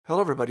Hello,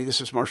 everybody. This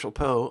is Marshall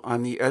Poe.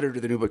 I'm the editor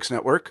of the New Books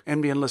Network.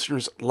 NBN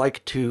listeners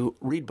like to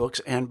read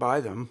books and buy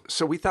them.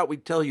 So we thought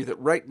we'd tell you that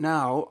right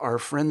now, our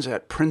friends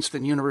at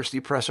Princeton University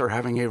Press are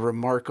having a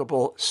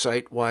remarkable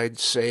site-wide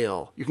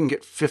sale. You can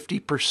get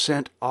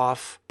 50%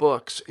 off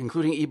books,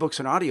 including ebooks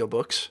and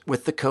audiobooks,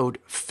 with the code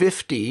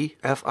 50,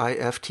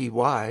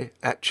 F-I-F-T-Y,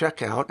 at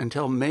checkout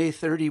until May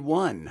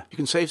 31. You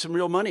can save some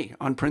real money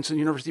on Princeton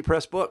University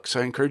Press books.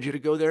 I encourage you to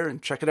go there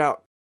and check it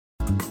out.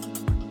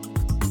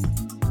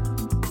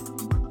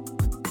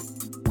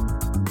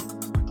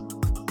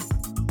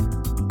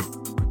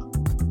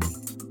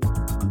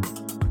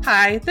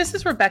 Hi, this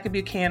is Rebecca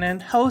Buchanan,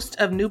 host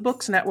of New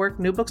Books Network,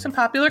 New Books in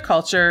Popular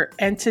Culture,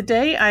 and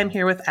today I'm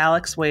here with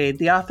Alex Wade,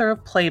 the author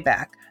of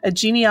Playback, a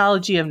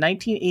genealogy of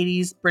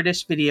 1980s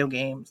British video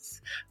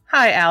games.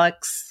 Hi,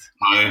 Alex.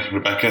 Hi,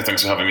 Rebecca.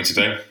 Thanks for having me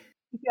today.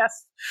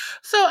 Yes.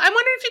 So I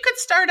wonder if you could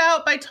start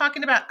out by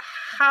talking about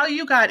how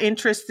you got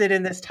interested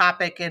in this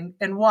topic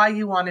and why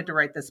you wanted to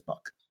write this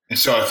book.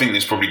 So I think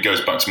this probably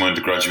goes back to my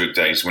undergraduate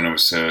days when I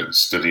was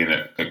studying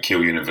at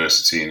Keele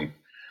University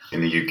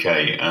in the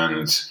UK,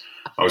 and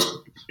I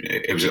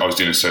was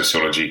doing a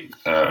sociology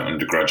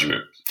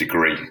undergraduate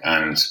degree,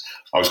 and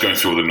I was going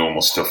through all the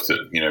normal stuff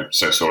that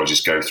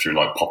sociologists go through,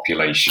 like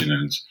population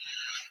and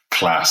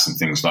class and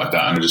things like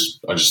that. And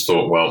I just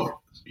thought,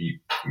 well,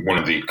 one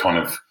of the kind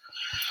of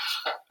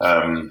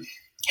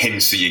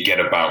hints that you get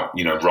about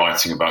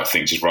writing about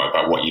things is write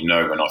about what you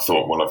know. And I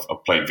thought, well,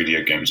 I've played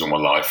video games all my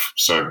life,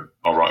 so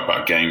I'll write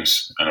about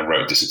games. And I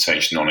wrote a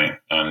dissertation on it,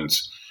 and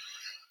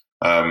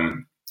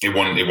It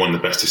won the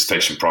best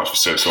dissertation prize for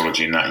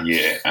sociology in that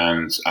year,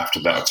 and after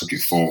that I took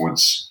it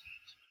forwards,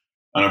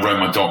 and I wrote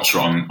my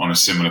doctorate on a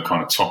similar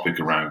kind of topic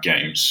around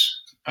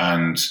games.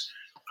 And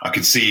I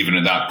could see even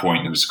at that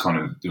point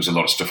there was a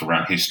lot of stuff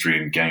around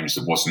history and games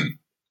that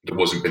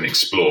wasn't been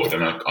explored,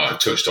 and I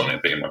touched on it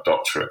a bit in my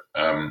doctorate,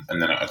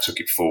 and then I took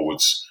it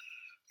forwards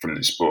from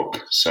this book.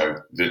 So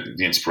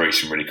the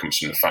inspiration really comes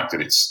from the fact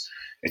that it's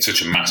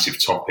such a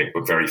massive topic,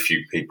 but very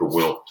few people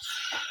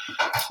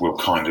will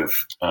kind of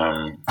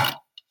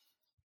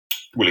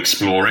will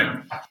explore it.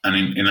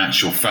 And in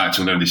actual fact,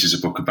 although this is a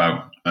book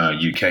about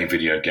UK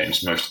video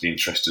games, most of the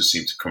interest does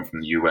seem to come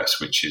from the US,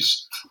 which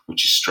is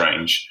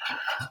strange.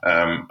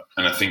 And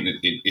I think that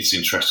it's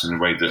interesting in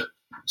the way that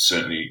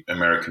certainly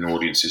American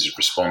audiences have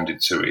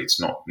responded to it. It's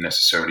not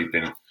necessarily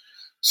been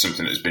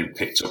something that's been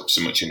picked up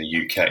so much in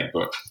the UK,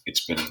 but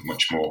it's been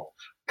much more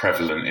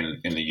prevalent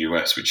in the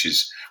US, which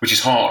is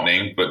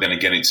heartening. But then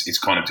again, it's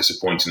kind of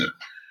disappointing that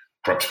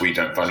perhaps we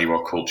don't value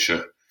our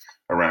culture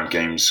around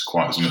games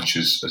quite as much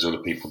as other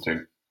people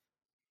do.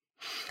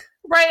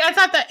 Right. I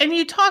thought that, and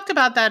you talked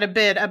about that a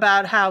bit,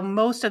 about how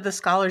most of the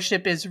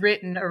scholarship is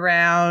written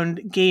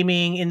around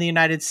gaming in the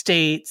United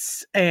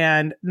States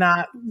and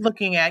not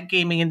looking at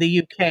gaming in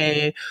the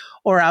UK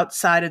or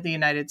outside of the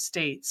United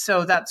States.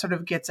 So that sort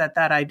of gets at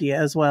that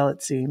idea as well,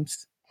 it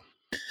seems.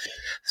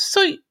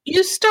 So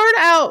you start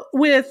out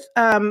with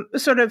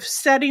sort of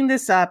setting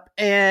this up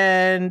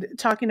and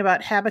talking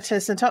about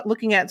habitus and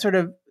looking at sort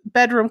of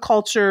bedroom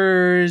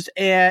cultures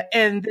and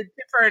the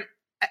different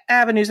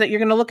avenues that you're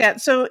going to look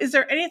at. So is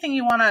there anything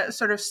you want to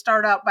sort of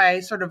start out by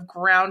sort of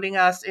grounding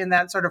us in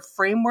that sort of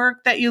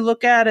framework that you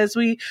look at as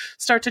we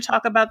start to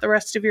talk about the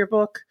rest of your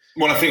book?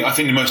 Well, I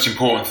think the most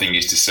important thing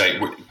is to say,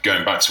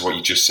 going back to what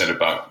you just said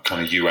about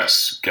kind of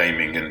US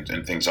gaming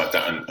and things like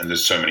that, and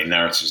there's so many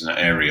narratives in that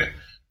area,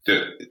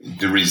 that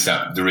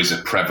there is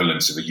a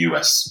prevalence of a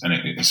US, and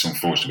it's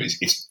unfortunate,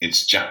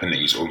 it's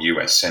Japanese or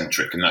US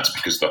centric, and that's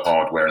because the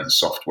hardware and the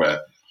software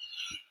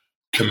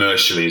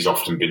commercially has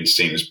often been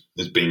seen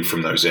as being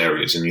from those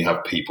areas. And you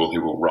have people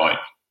who will write,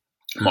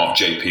 Mark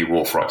J.P.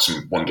 Wolf writes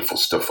some wonderful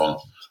stuff on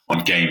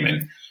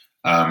gaming,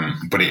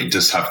 but it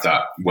does have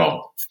that,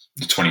 well,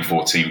 the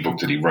 2014 book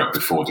that he wrote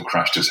before The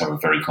Crash does have a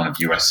very kind of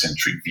US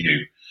centric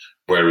view,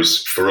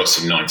 whereas for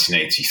us in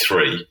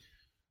 1983,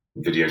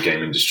 the video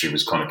game industry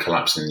was kind of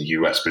collapsing in the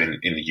US, but in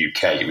the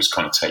UK, it was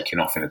kind of taking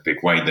off in a big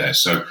way there.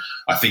 So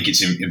I think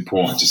it's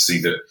important to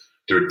see that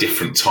there are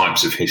different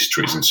types of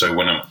histories. And so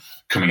when I'm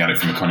coming at it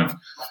from a kind of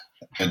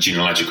a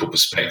genealogical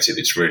perspective,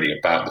 it's really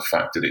about the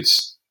fact that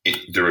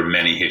there are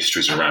many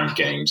histories around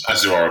games,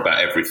 as there are about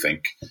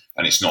everything,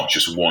 and it's not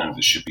just one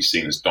that should be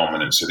seen as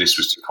dominant. So this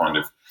was to kind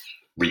of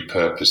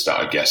repurpose that,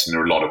 I guess. And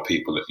there are a lot of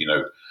people that,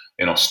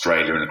 in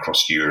Australia and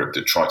across Europe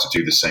that try to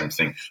do the same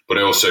thing. But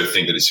I also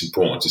think that it's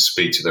important to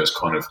speak to those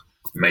kind of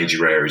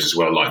major areas as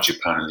well, like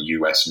Japan and the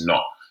US, and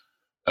not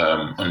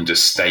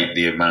understate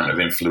the amount of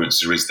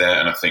influence there is there.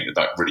 And I think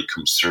that really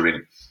comes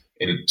through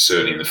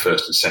certainly in the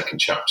first and second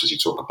chapters. You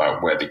talk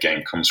about where the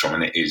game comes from,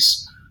 and it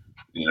is,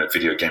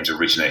 video games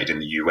originated in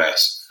the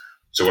US.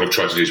 So what I've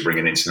tried to do is bring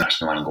an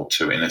international angle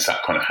to it, and it's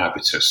that kind of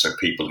habitus. So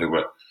people who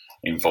were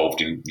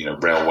involved in,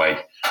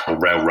 railway or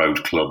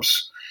railroad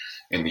clubs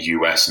in the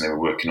US, and they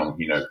were working on,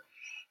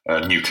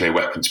 nuclear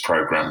weapons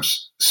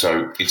programs.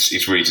 So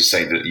it's really to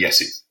say that, yes,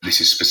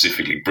 this is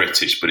specifically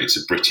British, but it's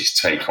a British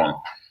take on,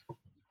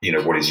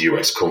 what is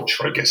US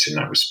culture, I guess, in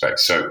that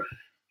respect. So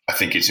I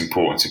think it's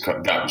important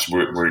to, that was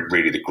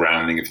really the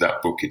grounding of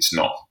that book. It's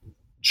not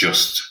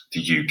just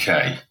the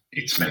UK.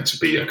 It's meant to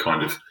be a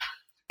kind of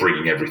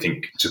bringing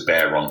everything to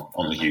bear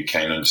on the UK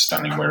and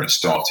understanding where it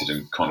started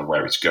and kind of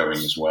where it's going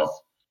as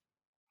well.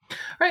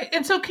 Right.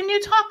 And so can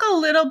you talk a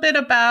little bit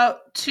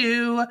about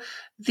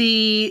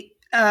the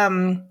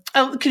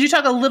could you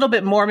talk a little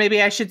bit more,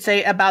 maybe I should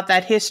say, about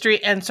that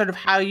history and sort of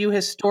how you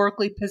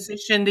historically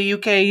position the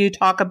UK? You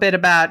talk a bit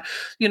about,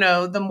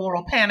 the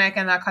moral panic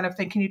and that kind of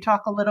thing. Can you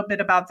talk a little bit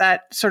about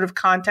that sort of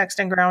context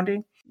and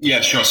grounding?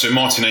 Yeah, sure. So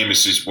Martin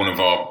Amis is one of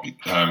our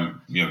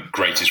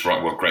greatest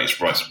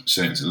writers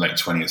since the late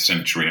 20th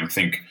century. And I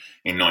think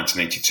in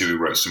 1982 he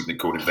wrote something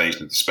called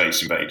Invasion of the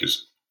Space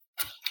Invaders.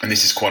 And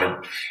this is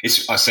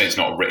it's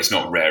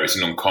not rare. It's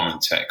an uncommon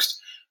text.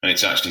 And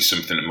it's actually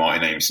something that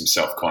Martin Amis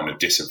himself kind of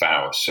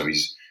disavows. So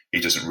he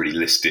doesn't really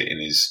list it in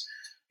his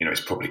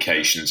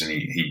publications, and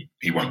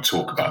he won't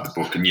talk about the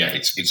book. And yet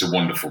it's a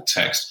wonderful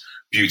text,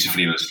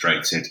 beautifully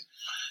illustrated.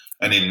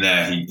 And in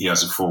there he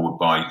has a foreword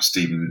by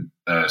Steven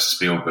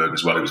Spielberg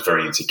as well, who was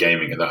very into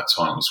gaming at that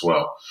time as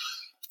well.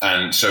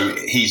 And so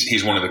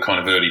he's one of the kind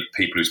of early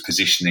people who's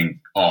positioning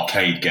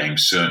arcade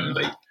games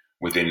certainly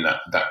within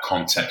that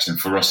context. And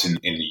for us in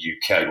the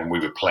UK, when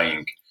we were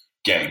playing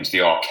games, the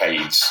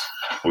arcades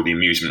or the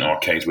amusement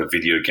arcades where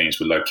video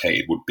games were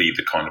located would be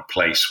the kind of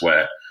place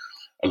where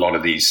a lot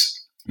of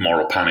these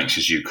moral panics,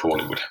 as you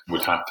call it,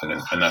 would happen.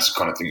 And that's the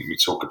kind of thing that we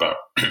talk about,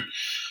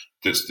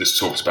 that's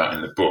talked about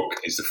in the book,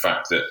 is the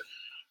fact that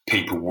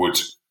people would,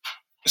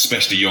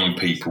 especially young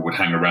people, would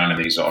hang around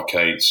in these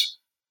arcades,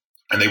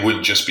 and they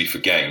wouldn't just be for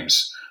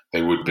games.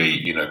 They would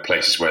be,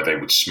 places where they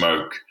would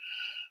smoke,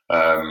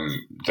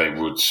 they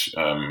would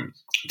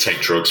take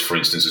drugs, for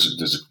instance.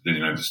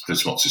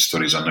 There's lots of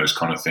studies on those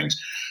kind of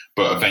things.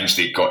 But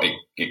eventually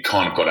it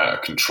kind of got out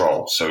of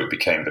control. So it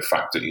became the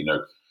fact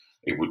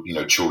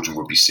that, children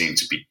would be seen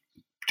to be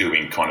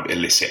doing kind of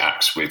illicit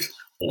acts with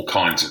all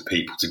kinds of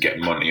people to get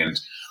money. And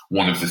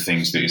one of the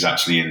things that is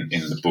actually in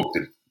the book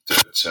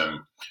that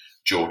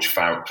George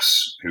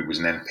Fawkes, who was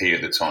an MP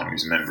at the time, he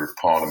was a member of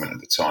Parliament at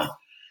the time,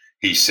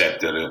 he said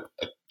that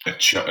a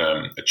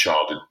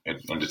child had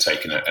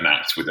undertaken an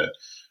act with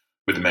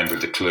a member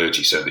of the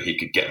clergy so that he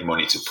could get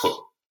money to put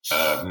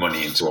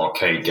money into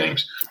arcade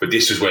games. But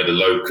this was where the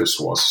locus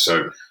was.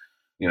 So,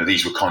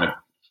 these were kind of,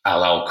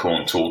 Al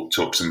Alcorn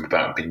talks to them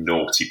about being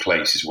naughty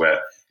places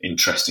where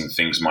interesting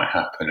things might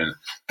happen. And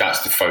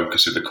that's the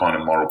focus of the kind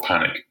of moral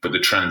panic. But the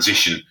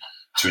transition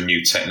to a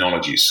new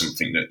technology is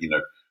something that,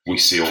 we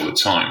see all the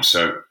time.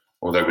 So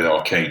although with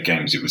arcade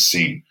games it was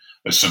seen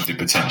as something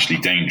potentially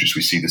dangerous,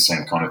 we see the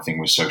same kind of thing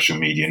with social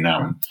media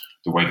now and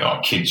the way that our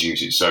kids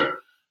use it. So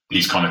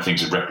these kind of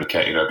things are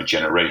replicated over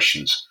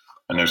generations.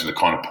 And those are the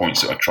kind of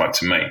points that I tried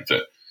to make,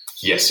 that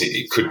yes,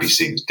 it could be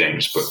seen as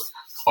dangerous, but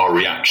our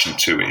reaction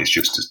to it is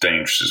just as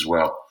dangerous as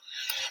well.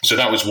 So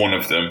that was one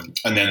of them.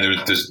 And then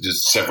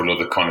there's several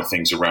other kind of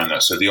things around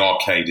that. So the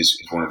arcade is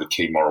one of the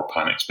key moral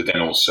panics, but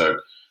then also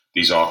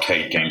these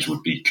arcade games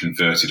would be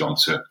converted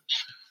onto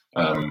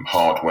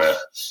hardware,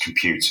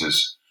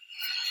 computers,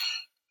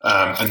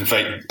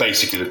 and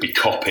basically they'd be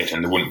copied,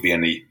 and there wouldn't be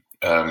any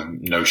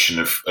notion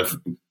of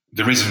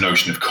there is a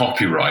notion of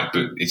copyright,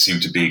 but it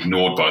seemed to be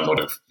ignored by a lot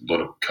of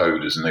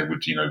coders, and they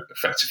would,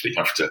 effectively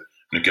have to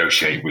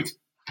negotiate with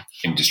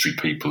industry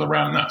people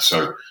around that.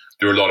 So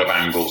there are a lot of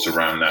angles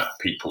around that.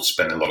 People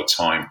spend a lot of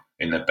time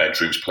in their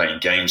bedrooms playing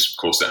games. Of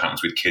course, that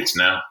happens with kids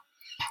now,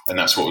 and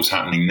that's what was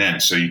happening then.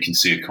 So you can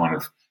see a kind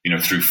of,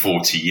 through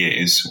 40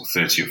 years or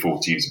 30 or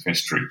 40 years of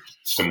history,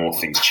 the more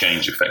things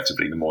change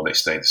effectively, the more they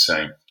stay the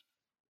same.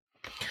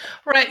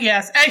 Right,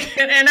 yes.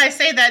 And I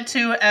say that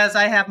too, as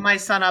I have my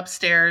son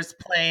upstairs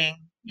playing.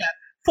 Yeah,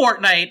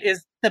 Fortnite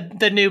is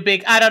the new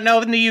big, I don't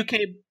know in the UK,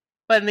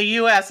 but in the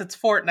US it's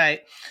Fortnite,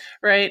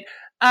 right?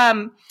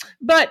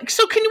 But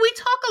so can we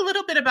talk a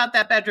little bit about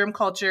that bedroom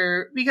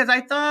culture? Because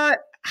I thought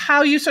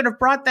how you sort of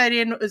brought that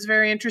in was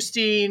very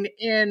interesting.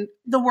 In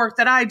the work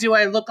that I do,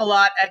 I look a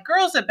lot at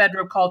girls at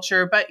bedroom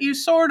culture, but you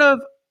sort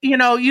of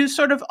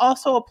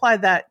also apply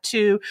that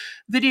to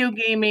video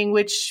gaming,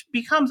 which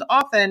becomes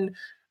often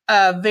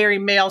a very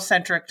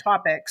male-centric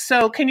topic.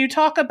 So can you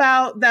talk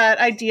about that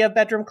idea of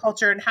bedroom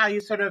culture and how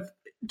you sort of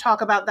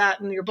talk about that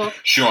in your book?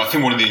 Sure. I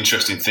think one of the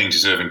interesting things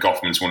is Erving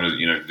Goffman's one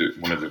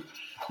of the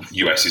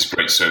US's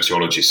great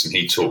sociologists, and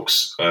he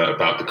talks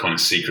about the kind of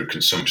secret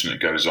consumption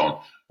that goes on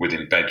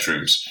within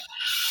bedrooms.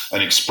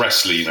 And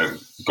expressly,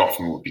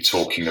 Goffman would be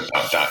talking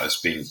about that as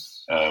being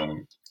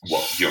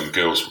what young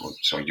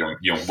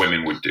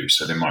women would do.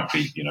 So they might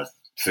be,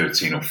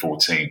 13 or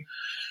 14.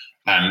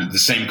 And the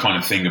same kind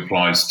of thing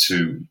applies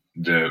to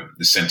the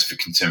Centre for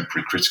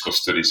Contemporary Critical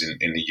Studies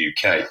in the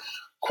UK.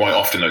 Quite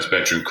often those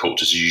bedroom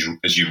cultures,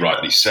 as you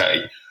rightly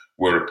say,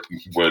 were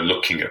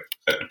looking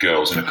at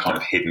girls in a kind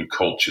of hidden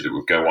culture that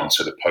would go on.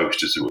 So the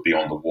posters that would be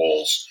on the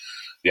walls,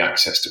 the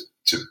access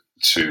to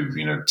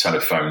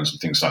telephones and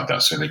things like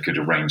that, so they could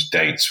arrange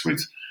dates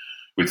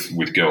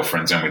with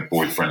girlfriends and with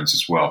boyfriends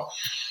as well.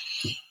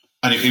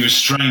 And it was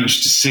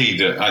strange to see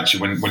that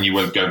actually when you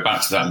go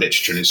back to that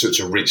literature, and it's such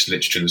a rich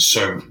literature, and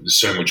there's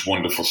so much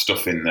wonderful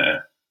stuff in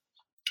there,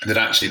 that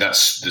actually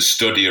that's the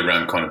study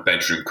around kind of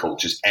bedroom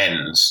cultures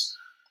ends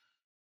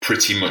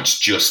pretty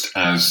much just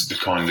as the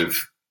kind of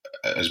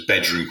as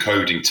bedroom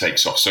coding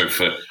takes off. So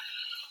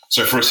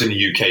for us in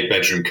the UK,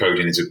 bedroom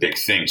coding is a big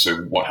thing. So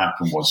what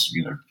happened was,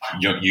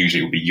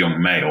 usually it would be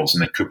young males,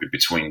 and they could be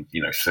between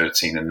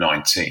 13 and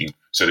 19.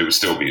 So they would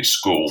still be at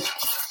school.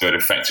 They would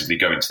effectively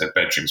go into their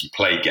bedrooms and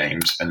play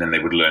games, and then they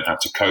would learn how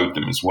to code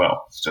them as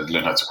well. So they'd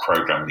learn how to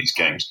program these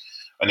games.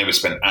 And they would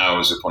spend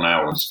hours upon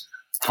hours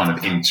kind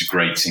of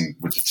integrating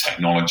with the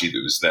technology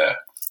that was there,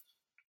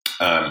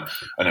 and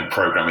then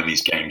programming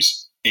these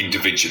games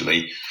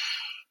individually,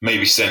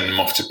 maybe send them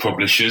off to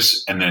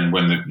publishers, and then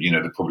when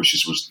the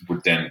publishers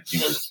would then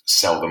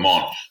sell them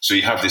on. So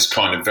you have this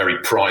kind of very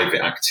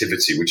private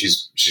activity, which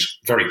is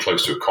very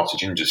close to a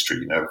cottage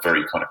industry, a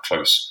very kind of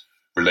close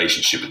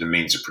relationship with the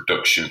means of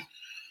production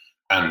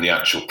and the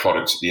actual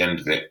product at the end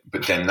of it.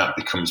 But then that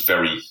becomes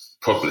very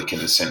public in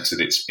the sense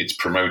that it's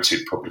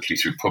promoted publicly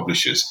through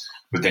publishers.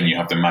 But then you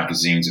have the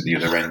magazines at the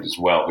other end as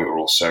well, who are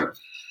also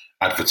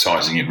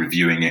advertising it,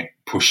 reviewing it,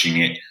 pushing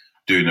it,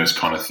 doing those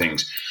kind of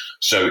things.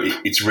 So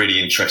it's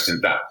really interesting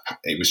that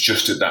it was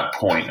just at that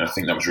point, and I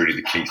think that was really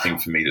the key thing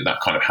for me,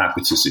 that kind of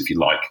habitus, if you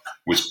like,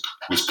 was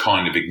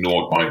kind of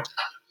ignored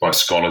by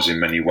scholars in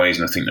many ways.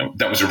 And I think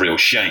that was a real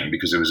shame,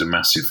 because there was a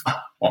massive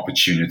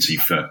opportunity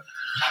for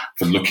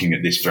looking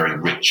at this very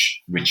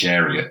rich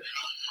area.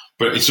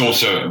 But it's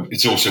also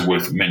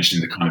worth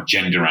mentioning the kind of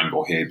gender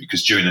angle here,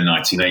 because during the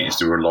 1980s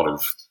there were a lot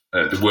of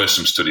there were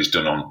some studies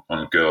done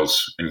on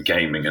girls in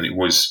gaming, and it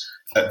was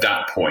at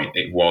that point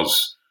it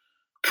was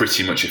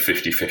pretty much a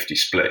 50-50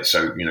 split.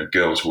 So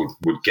girls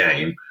would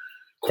game.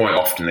 Quite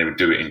often they would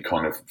do it in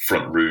kind of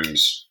front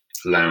rooms,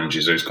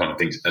 lounges, those kind of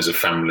things, as a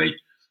family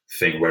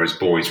thing, whereas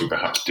boys would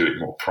perhaps do it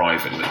more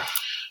privately.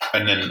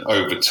 And then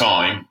over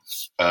time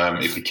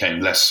it became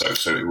less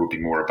so it would be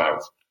more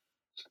about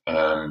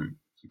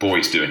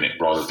boys doing it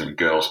rather than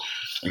girls.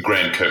 And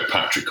Graham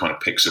Kirkpatrick kind of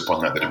picks up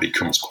on that it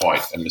becomes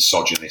quite a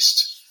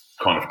misogynist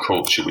kind of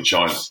culture, which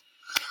I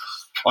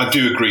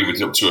do agree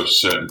with up to a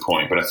certain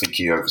point, but I think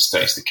he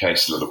overstates the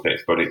case a little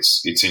bit. But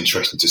it's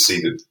interesting to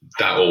see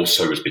that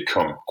also has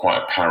become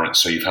quite apparent.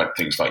 So you've had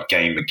things like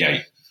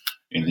Gamergate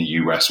in the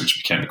US, which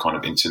became a kind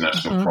of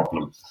international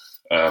problem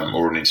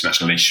or an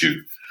international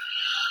issue.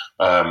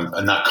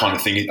 And that kind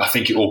of thing, I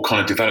think it all kind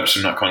of develops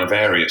from that kind of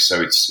area.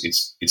 So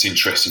it's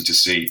interesting to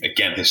see,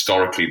 again,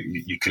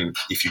 historically, you can,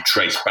 if you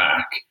trace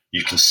back,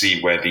 you can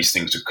see where these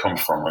things have come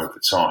from over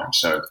time.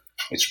 So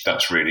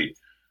that's really,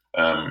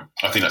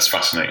 I think that's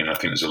fascinating. I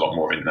think there's a lot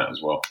more in that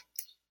as well.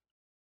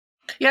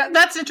 Yeah,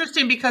 that's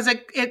interesting, because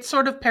it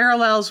sort of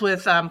parallels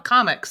with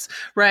comics,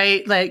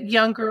 right? Like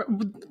younger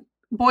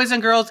boys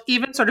and girls,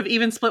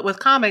 even split with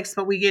comics,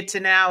 but we get to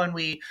now and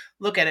we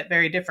look at it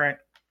very different.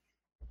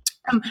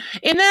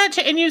 In that,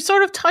 and you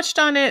sort of touched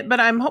on it, but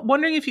I'm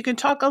wondering if you can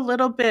talk a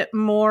little bit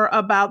more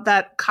about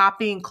that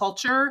copying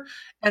culture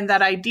and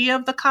that idea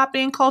of the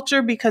copying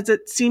culture, because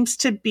it seems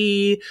to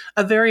be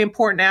a very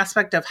important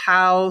aspect of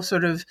how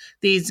sort of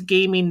these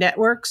gaming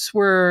networks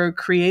were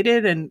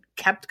created and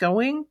kept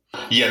going.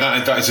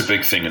 Yeah, that is a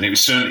big thing, and it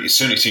certainly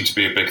seemed to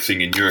be a big thing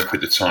in Europe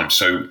at the time.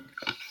 So,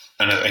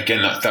 and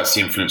again, that's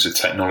the influence of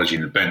technology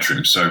in the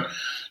bedroom. So,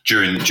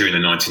 during the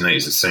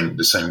 1980s,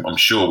 the same I'm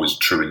sure was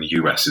true in the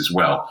US as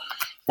well.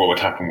 What would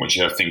happen was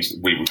you have things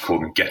that we would call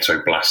them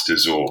ghetto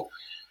blasters or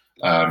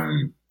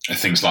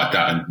things like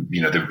that, and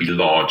there'd be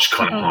large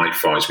kind of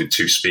hi-fis with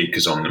two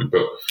speakers on them.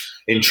 But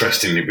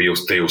interestingly,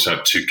 they also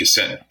had two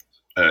cassette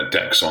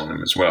decks on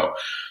them as well.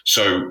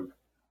 So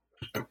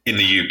in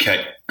the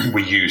UK,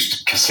 we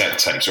used cassette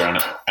tapes or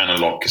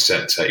analog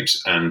cassette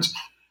tapes, and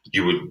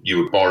you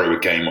would borrow a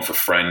game off a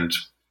friend,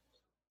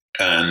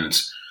 and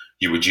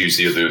you would use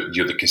the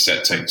other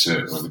cassette tape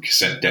or the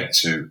cassette deck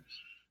to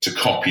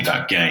copy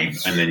that game,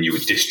 and then you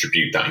would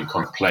distribute that in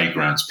kind of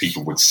playgrounds.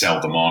 People would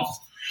sell them on.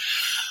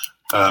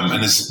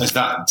 And as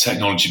that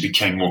technology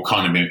became more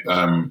kind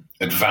of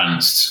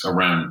advanced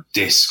around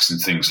discs and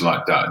things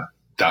like that,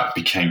 that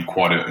became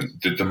quite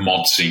the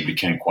mod scene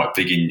became quite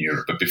big in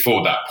Europe. But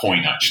before that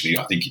point, actually,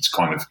 I think it's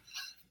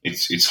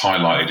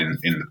highlighted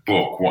in the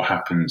book. What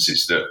happens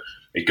is that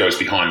it goes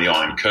behind the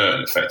Iron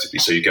Curtain, effectively.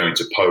 So you go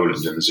into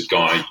Poland, and there's a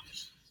guy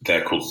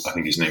there called, I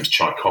think his name's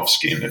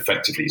Tchaikovsky, and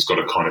effectively he's got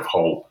a kind of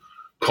whole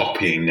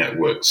copying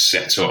network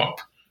set up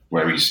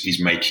where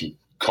he's making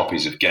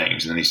copies of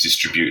games, and then he's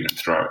distributing them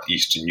throughout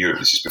Eastern Europe.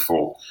 This is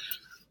before,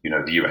 the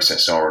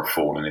USSR had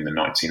fallen in the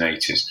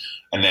 1980s.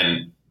 And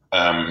then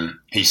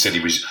he said he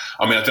was,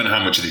 I don't know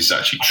how much of this is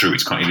actually true.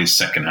 It's kind of his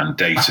secondhand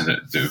data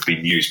that have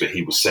been used, but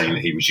he was saying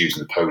that he was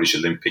using the Polish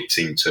Olympic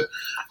team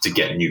to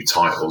get new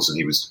titles, and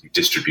he was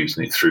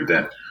distributing it through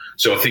them.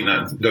 So I think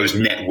that those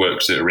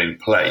networks that are in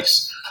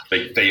place,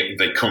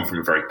 they come from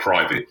a very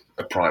private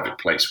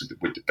place with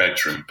the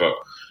bedroom, but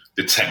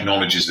the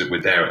technologies that were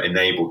there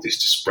enabled this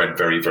to spread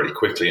very, very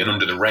quickly and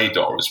under the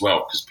radar as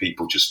well, because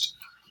people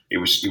it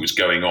was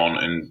going on,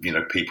 and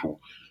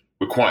people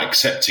were quite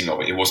accepting of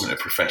it. It wasn't a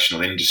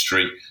professional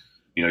industry.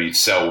 You know, you'd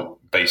sell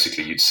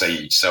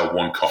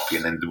one copy,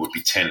 and then there would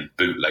be 10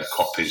 bootleg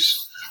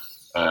copies,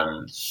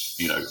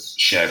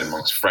 shared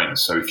amongst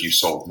friends. So if you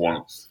sold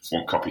one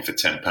copy for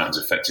 £10,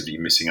 effectively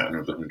you're missing out on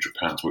another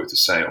 £100 worth of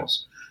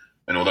sales.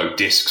 And although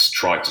discs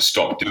tried to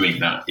stop doing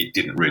that, it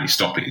didn't really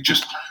stop it. It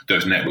just,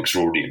 those networks are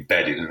already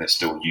embedded, and they're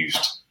still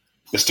used.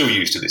 They're still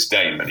used to this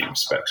day in many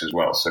respects as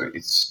well. So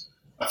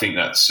I think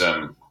that's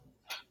a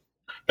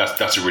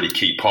really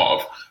key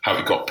part of how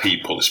it got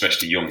people,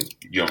 especially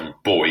young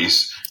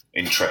boys,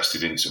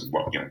 interested in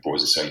young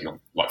boys, I say young,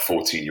 like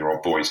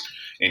 14-year-old boys,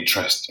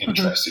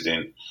 interested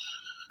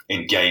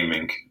in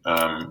gaming,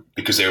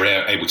 because they were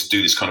able to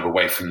do this kind of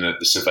away from the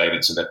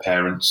surveillance of their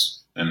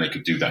parents, and they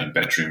could do that in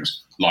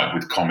bedrooms, like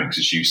with comics,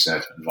 as you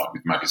said, and like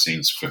with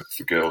magazines for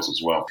girls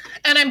as well.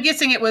 And I'm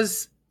guessing it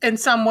was in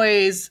some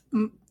ways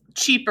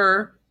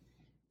cheaper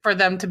for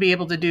them to be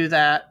able to do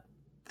that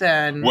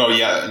than. Well,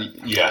 yeah,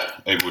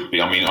 it would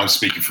be. I mean, I'm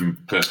speaking from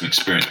personal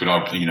experience, but I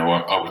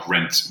would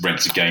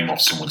rent a game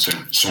off someone, so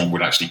someone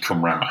would actually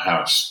come around my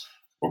house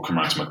or come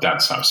around to my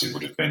dad's house. It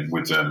would have been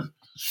with a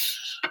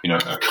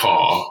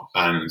car,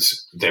 and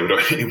they would.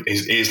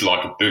 It is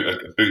like a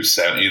boot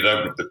sale. You'd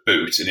open up the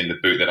boot, and in the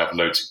boot they'd have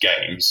loads of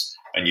games,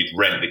 and you'd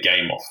rent the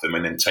game off them,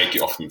 and then take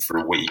it off them for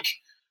a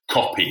week,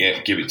 copy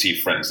it, give it to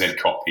your friends, then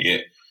copy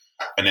it,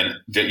 and then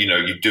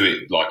you do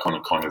it like on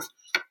a kind of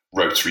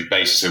rotary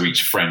basis. So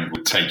each friend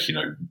would take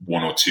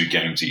one or two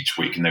games each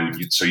week,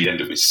 and so you'd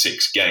end up with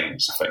 6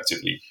 games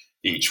effectively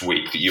each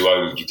week that you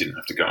owned. You didn't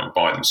have to go and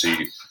buy them. So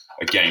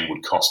a game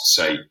would cost,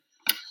 say,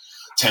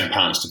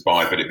 £10 to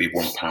buy, but it'd be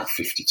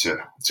 £1.50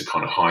 to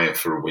kind of hire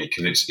for a week.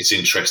 And it's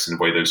interesting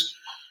the way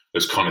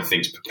those kind of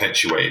things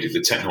perpetuated.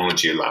 The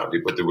technology allowed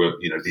it, but there were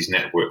these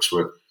networks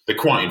they're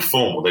quite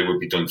informal. They would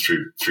be done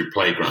through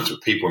playgrounds,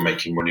 but people were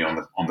making money on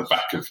the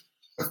back of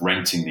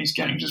renting these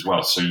games as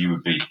well. So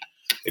it'd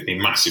be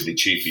massively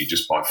cheap. You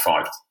just buy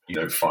 5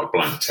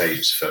 blank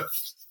tapes for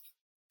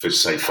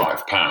say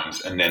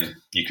 £5, and then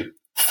you could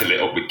fill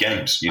it up with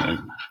games.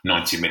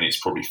 90 minutes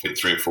probably fit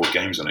 3 or 4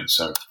 games on it.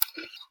 So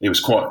it was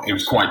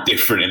quite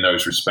different in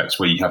those respects,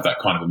 where you have that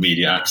kind of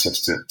immediate access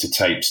to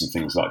tapes and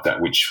things like that,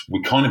 which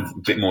we're kind of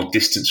a bit more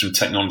distant from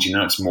technology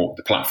now. It's more,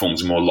 the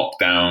platforms are more locked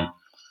down.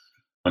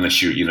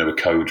 Unless you're a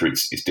coder,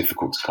 it's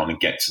difficult to kind of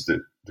get to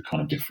the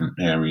kind of different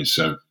areas.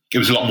 So it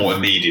was a lot more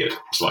immediate.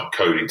 It's like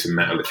coding to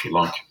metal, if you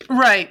like.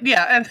 Right.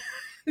 Yeah. And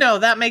no,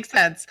 that makes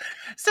sense.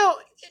 So,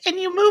 and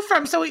you move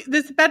so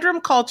this bedroom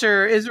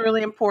culture is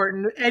really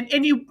important.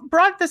 And you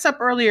brought this up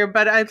earlier,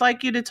 but I'd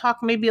like you to talk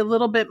maybe a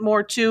little bit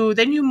more too.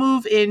 Then you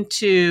move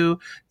into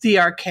the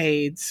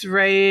arcades,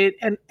 right?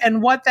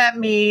 And what that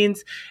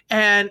means.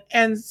 And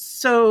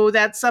so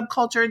that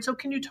subculture. And so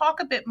can you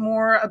talk a bit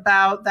more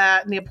about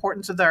that and the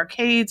importance of the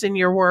arcades in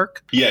your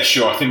work? Yeah,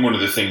 sure. I think one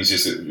of the things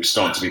is that it's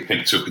starting to be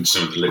picked up in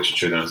some of the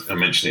literature. And I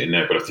mentioned it in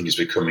there, but I think it's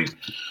becoming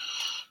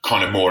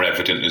kind of more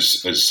evident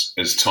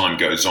as time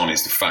goes on,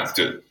 is the fact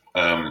that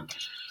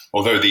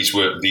although these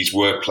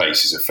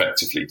workplaces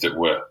effectively that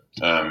were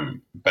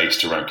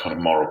based around kind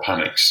of moral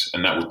panics,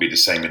 and that would be the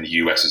same in the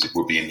US as it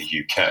would be in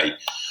the UK,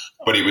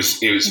 but it was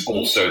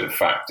also the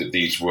fact that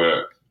these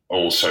were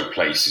also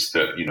places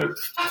that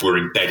were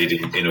embedded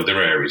in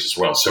other areas as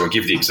well. So I'll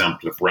give the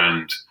example of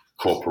Rand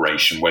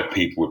Corporation, where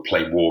people would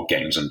play war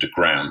games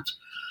underground.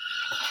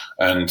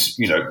 And,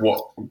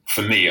 what,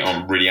 for me,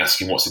 I'm really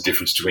asking what's the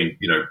difference between,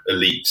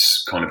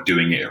 elites kind of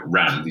doing it at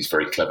Rand, these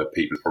very clever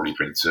people probably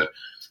bring to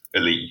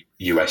elite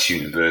US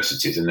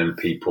universities, and then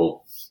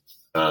people,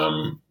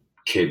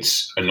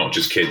 kids, and not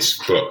just kids,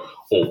 but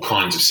all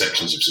kinds of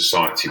sections of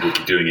society would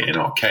be doing it in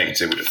arcades.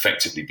 They would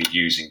effectively be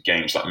using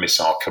games like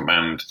Missile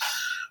Command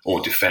or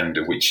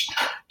Defender, which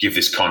give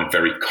this kind of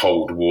very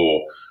Cold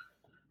War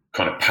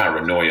kind of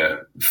paranoia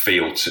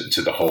feel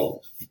to the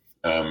whole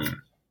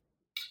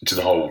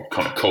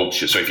kind of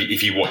culture. So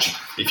if you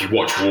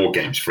watch War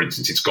Games, for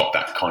instance, it's got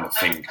that kind of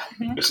thing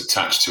that's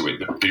attached to it.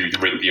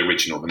 The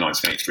original, the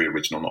 1983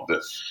 original, not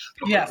the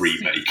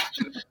remake.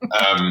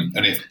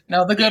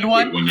 The good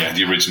one. Yeah,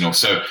 the original.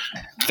 So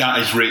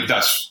I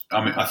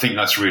think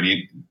that's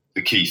really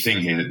the key thing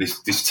here. That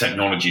this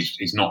technology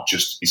is not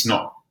just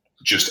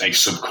a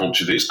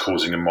subculture that is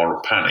causing a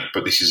moral panic,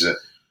 but this is a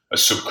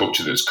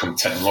subculture that's come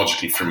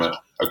technologically from a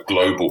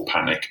global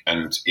panic,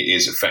 and it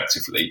is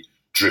effectively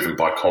driven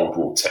by Cold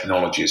War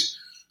technologies.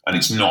 And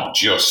it's not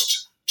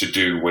just to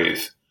do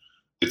with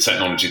the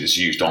technology that's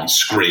used on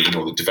screen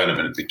or the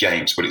development of the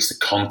games, but it's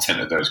the content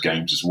of those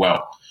games as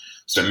well.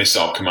 So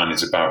Missile Command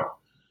is about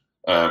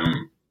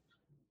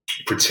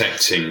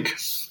protecting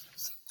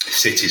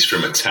cities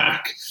from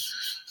attack.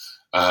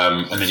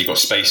 And then you've got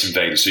Space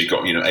Invaders, so you've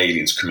got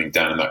aliens coming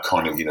down, and that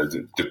kind of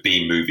the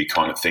B movie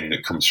kind of thing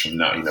that comes from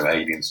that,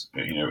 aliens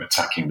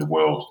attacking the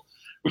world,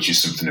 which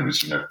is something that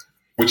was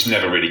which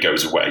never really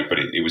goes away, but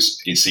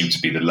it seemed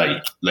to be the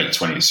late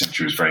 20th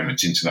century was very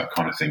much into that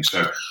kind of thing.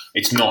 So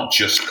it's not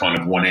just kind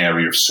of one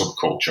area of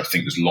subculture. I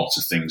think there's lots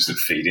of things that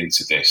feed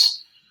into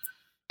this,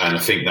 and I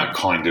think that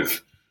kind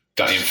of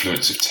that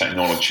influence of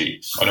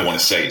technology, I don't want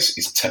to say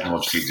it's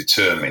technologically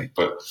determined,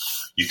 but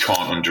you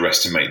can't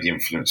underestimate the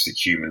influence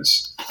that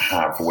humans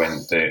have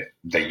when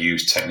they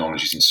use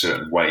technologies in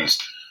certain ways.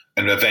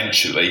 And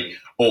eventually,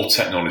 all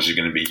technology is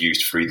going to be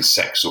used for either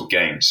sex or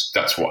games.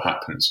 That's what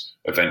happens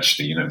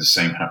eventually. You know, the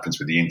same happens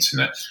with the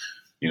internet.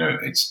 You know,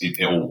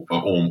 it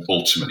all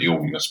ultimately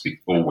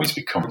always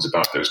becomes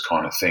about those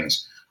kind of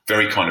things,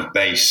 very kind of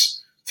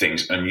base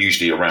things, and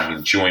usually around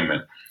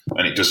enjoyment.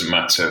 And it doesn't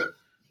matter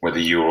whether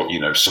you're, you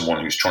know,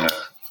 someone who's trying to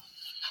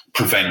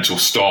prevent or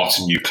start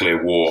a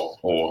nuclear war,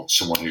 or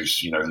someone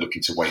who's, you know,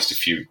 looking to waste a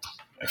few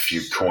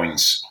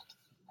coins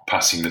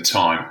passing the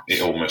time.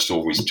 It almost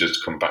always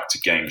just come back to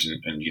games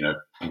and you know,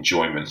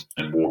 enjoyment,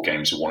 and war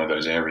games are one of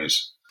those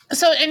areas.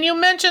 So, and you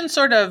mentioned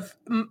sort of,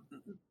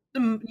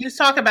 you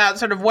talk about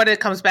sort of what it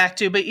comes back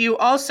to, but you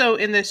also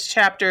in this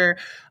chapter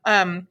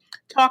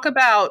talk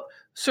about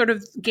sort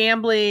of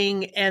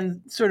gambling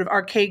and sort of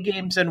arcade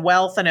games and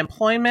wealth and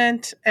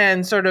employment,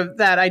 and sort of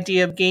that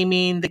idea of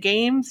gaming the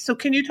game. So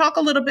can you talk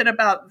a little bit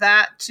about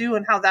that too,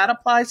 and how that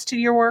applies to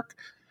your work?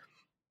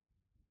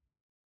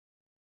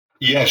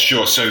 Yeah,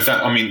 sure. So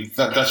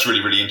that's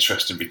really, really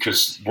interesting,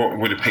 because what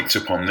we picked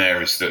up on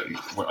there is that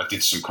I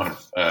did some kind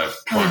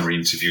of primary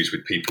interviews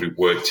with people who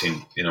worked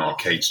in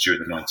arcades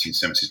during the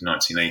 1970s,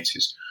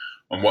 1980s.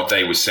 And what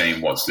they were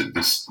saying was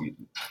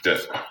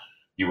that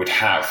you would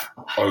have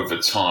over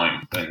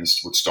time, and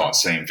this would start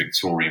saying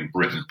Victorian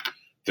Britain,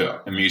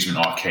 that amusement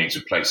arcades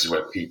were places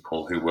where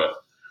people who were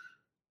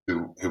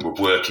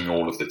working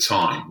all of the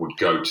time would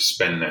go to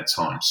spend their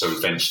time. So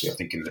eventually, I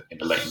think in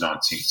the late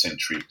 19th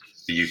century,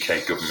 the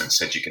UK government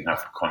said you can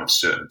have kind of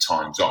certain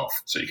times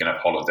off. So you can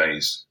have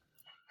holidays,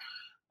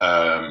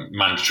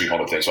 mandatory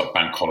holidays, like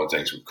bank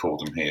holidays, we'd call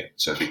them here.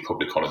 So it'd be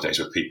public holidays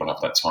where people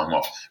have that time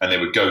off. And they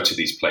would go to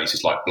these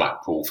places like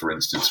Blackpool, for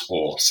instance,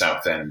 or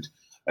Southend,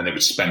 and they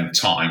would spend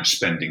time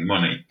spending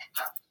money.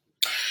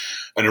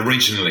 And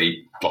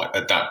originally, like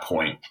at that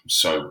point,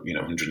 so, you know,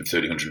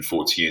 130,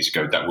 140 years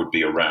ago, that would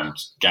be around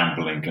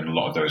gambling. And a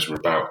lot of those were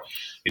about,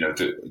 you know,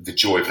 the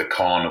joy of the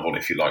carnival,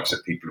 if you like. So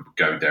people would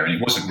go there. And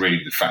it wasn't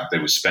really the fact they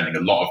were spending a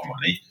lot of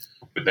money,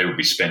 but they would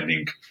be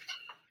spending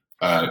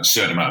a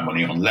certain amount of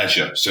money on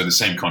leisure. So the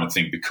same kind of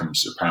thing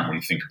becomes apparent when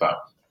you think about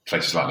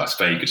places like Las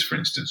Vegas, for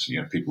instance.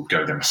 You know, people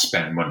go there and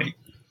spend money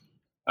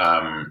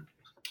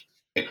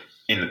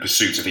in the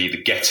pursuit of either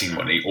getting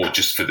money or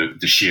just for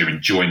the sheer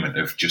enjoyment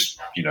of just,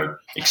 you know,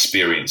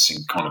 experiencing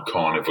kind of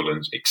carnival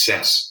and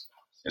excess,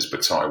 as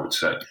Bataille would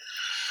say.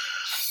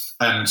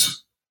 And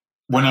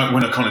when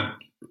I kind of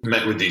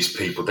met with these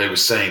people, they were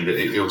saying that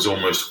it was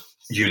almost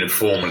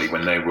uniformly,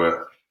 when they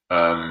were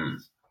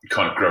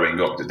kind of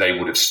growing up, that they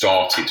would have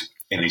started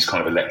in these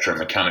kind of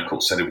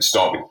electromechanical. So they would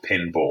start with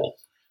pinball.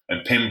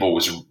 And pinball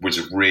was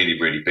a really,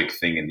 really big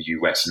thing in the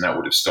US, and that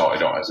would have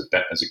started out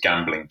as a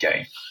gambling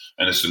game.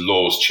 And as the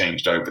laws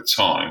changed over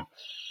time,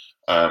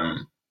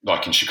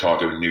 like in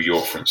Chicago and New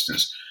York, for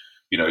instance,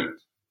 you know,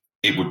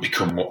 it would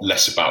become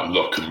less about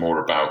luck and more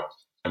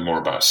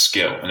about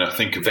skill. And I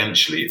think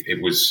eventually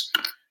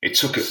it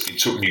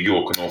took New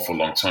York an awful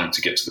long time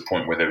to get to the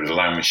point where they would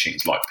allow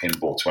machines like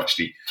pinball to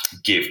actually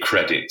give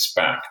credits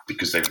back,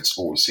 because they were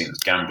always seen as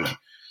gambling.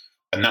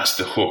 And that's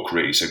the hook,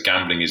 really. So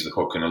gambling is the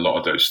hook, and a lot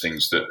of those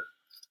things that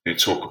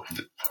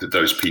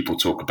those people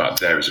talk about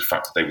there is the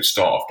fact that they would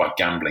start off by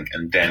gambling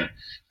and then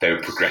they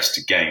would progress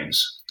to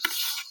games.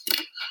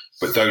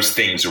 But those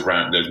things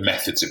around those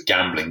methods of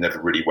gambling never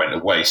really went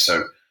away.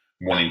 So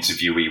one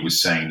interviewee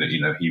was saying that,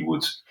 you know, he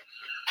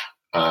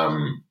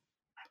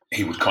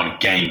would kind of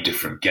game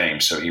different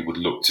games. So he would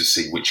look to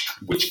see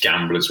which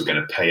gamblers were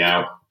going to pay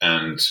out,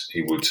 and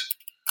he would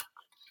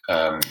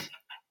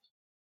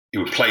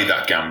play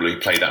that gambler,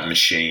 he'd play that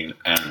machine,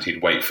 and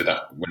he'd wait for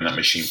that. When that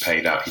machine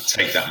paid out, he'd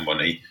take that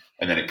money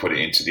and then he'd put it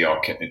into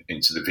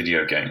the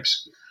video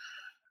games.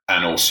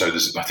 And also,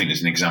 I think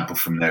there's an example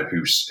from there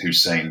who's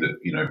saying that,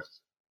 you know,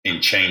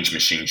 in change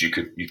machines, you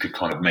could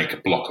kind of make a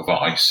block of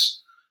ice,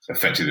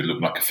 effectively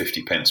look like a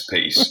 50p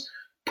piece,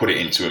 put it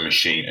into a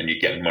machine, and you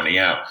get money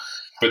out.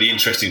 But the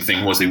interesting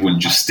thing was, they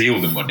wouldn't just steal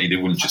the money; they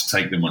wouldn't just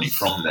take the money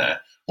from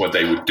there. What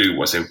they would do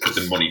was they would put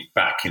the money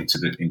back into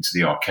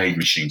the arcade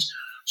machines.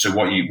 So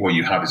what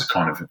you have is a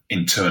kind of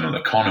internal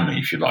economy,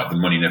 if you like. The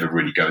money never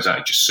really goes out;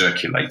 it just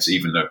circulates,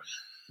 even though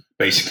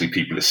basically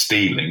people are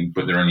stealing,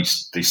 but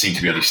they seem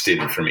to be only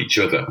stealing from each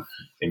other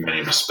in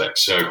many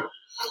respects. So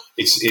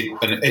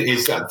it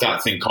is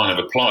that thing kind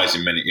of applies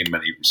in many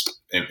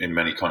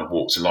kind of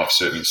walks of life.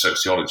 Certainly in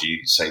sociology,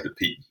 you say that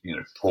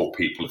poor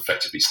people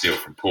effectively steal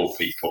from poor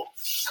people,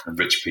 and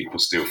rich people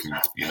steal from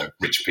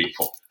rich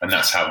people, and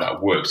that's how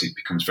that works. It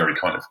becomes very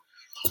kind of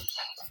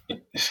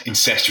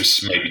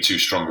incestuous, maybe too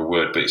strong a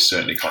word, but it's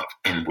certainly kind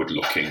of inward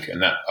looking,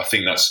 and that I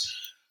think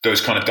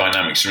those kind of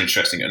dynamics are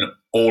interesting. And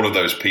all of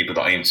those people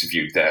that I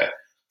interviewed there,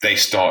 they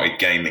started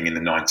gaming in the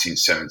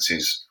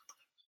 1970s,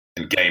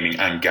 and gaming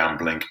and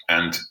gambling,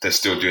 and they're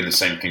still doing the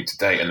same thing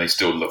today, and they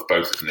still love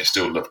both of them. They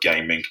still love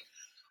gaming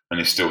and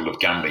they still love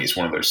gambling. It's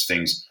one of those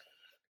things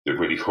that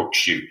really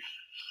hooks you.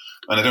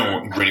 and I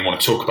don't really want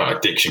to talk about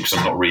addiction because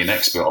I'm not really an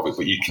expert of it,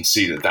 but you can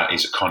see that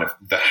is a kind of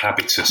the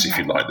habitus, if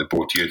you like, that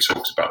Bourdieu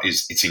talks about.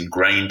 It's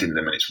ingrained in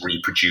them and it's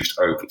reproduced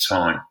over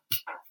time.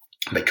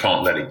 They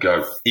can't let it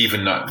go.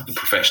 Even that the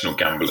professional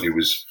gambler he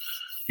was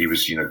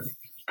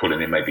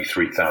pulling in maybe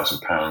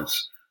 £3,000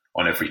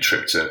 on every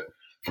trip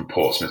from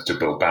Portsmouth to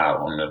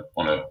Bilbao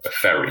on a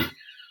ferry.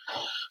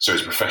 So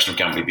as a professional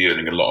gambler, he'd be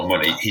earning a lot of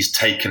money. He's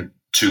taken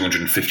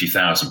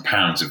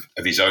 £250,000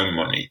 of his own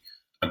money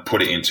and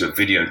put it into a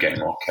video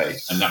game arcade.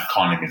 And that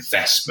kind of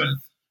investment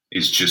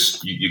is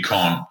just, you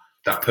can't,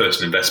 that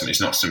personal investment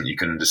is not something you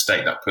can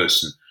understate. That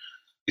person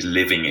is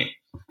living it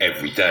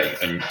every day.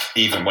 And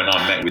even when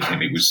I met with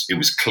him, it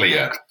was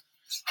clear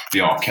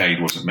the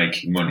arcade wasn't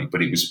making money,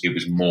 but it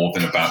was more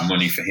than about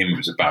money for him. It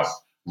was about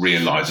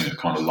realizing a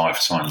kind of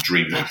lifetime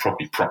dream that had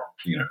probably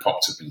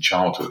popped up in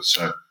childhood.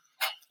 So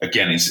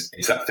again, it's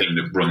that thing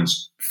that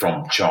runs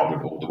from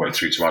childhood all the way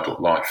through to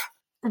adult life.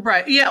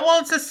 Right. Yeah.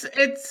 Well,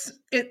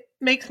 it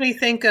makes me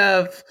think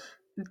of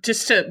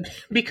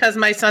because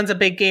my son's a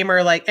big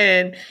gamer,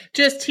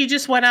 he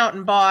just went out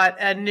and bought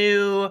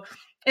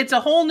it's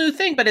a whole new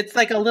thing, but it's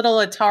like a little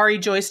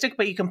Atari joystick,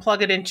 but you can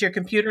plug it into your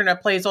computer and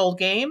it plays old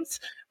games.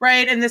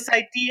 Right. And this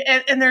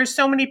idea, and there's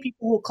so many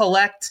people who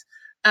collect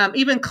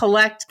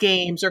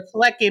games or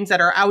collect games that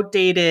are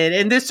outdated.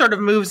 And this sort of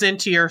moves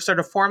into your sort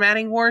of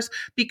formatting wars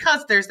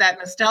because there's that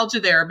nostalgia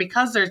there,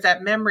 because there's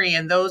that memory,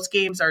 and those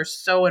games are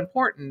so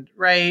important,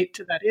 right,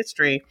 to that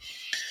history.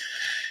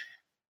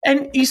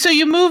 And so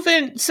you move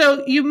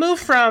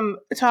from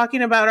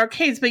talking about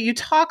arcades, but you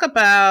talk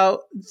about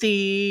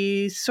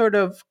the sort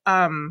of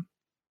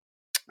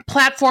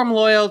platform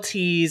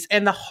loyalties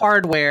and the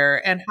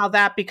hardware and how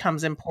that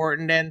becomes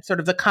important, and sort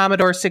of the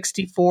Commodore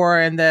 64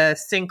 and the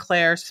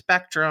Sinclair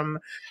Spectrum.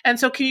 And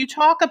so can you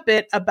talk a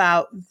bit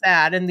about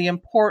that and the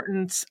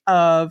importance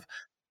of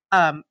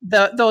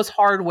those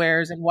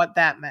hardwares and what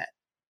that meant?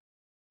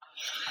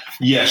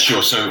 Yeah,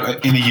 sure. So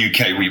in the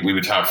UK, we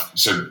would have,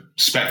 so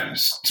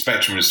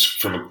Spectrum was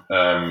from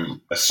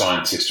a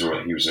scientist,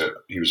 or he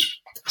was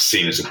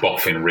seen as a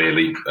boffin,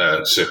 really,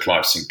 Sir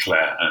Clive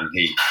Sinclair, and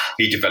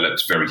he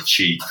developed very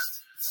cheap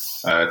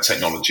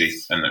technology,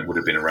 and that would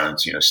have been around,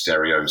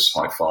 stereos,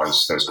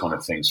 hi-fis, those kind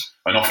of things.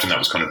 And often that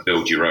was kind of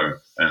build your own.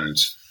 And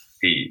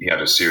he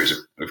had a series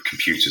of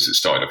computers that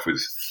started off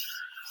with,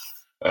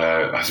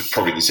 I think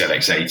probably the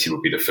ZX80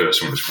 would be the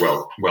first one that's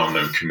well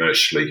known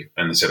commercially,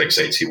 and the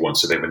ZX81.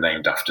 So they were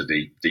named after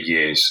the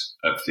years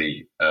of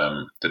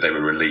that they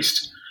were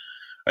released.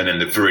 And then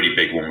the really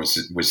big one was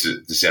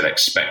the ZX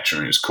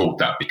Spectrum. It was called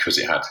that because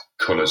it had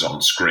colours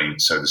on screen.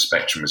 So the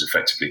Spectrum was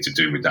effectively to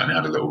do with that, and it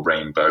had a little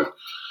rainbow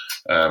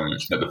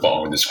at the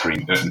bottom of the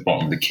screen, at the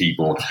bottom of the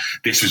keyboard.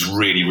 This was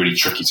really, really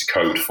tricky to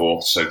code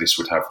for. So this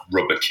would have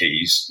rubber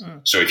keys.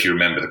 So if you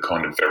remember the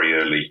kind of very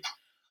early,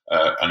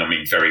 and I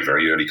mean very,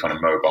 very early kind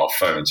of mobile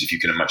phones, if you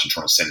can imagine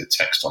trying to send a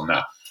text on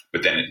that,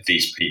 but then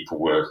these people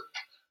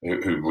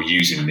who were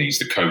using these,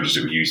 the coders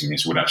that were using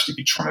this would actually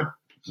be trying to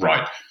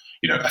write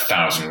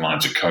 1,000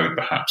 lines of code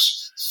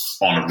perhaps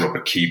on a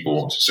rubber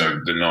keyboard. So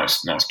the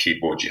nice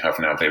keyboards you have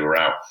now, they were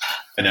out.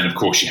 And then of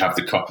course you have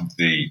the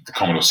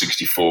Commodore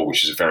 64,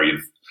 which is a very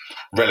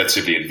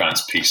relatively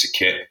advanced piece of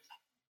kit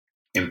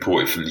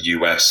imported from the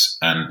US.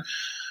 And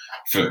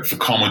for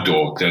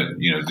Commodore,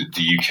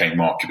 the UK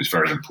market was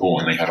very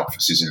important. They had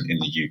offices in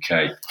the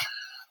UK.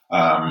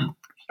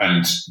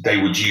 And they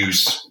would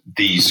use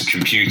these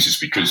computers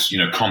because,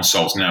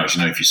 consoles now, as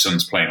you know, if your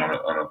son's playing on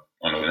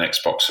an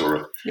Xbox or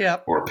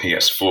a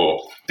PS4,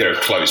 they're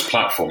a closed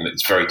platform that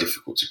it's very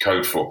difficult to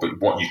code for.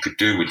 But what you could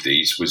do with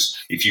these was,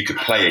 if you could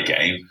play a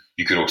game,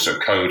 you could also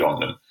code on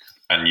them,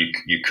 and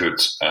you could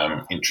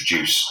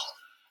introduce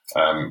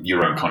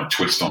your own kind of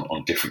twist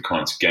on different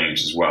kinds of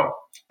games as well.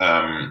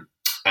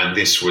 And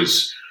this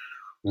was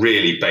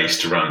really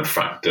based around the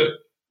fact that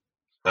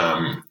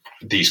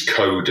these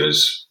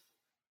coders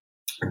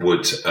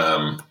would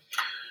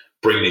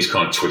bring these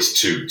kind of twists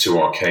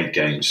to arcade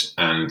games,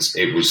 and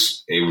it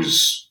was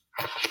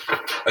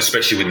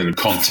especially within the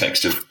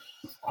context of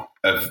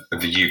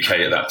the UK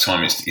at that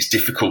time. It's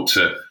difficult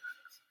to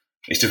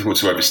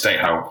overstate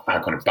how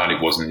kind of bad it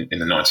was in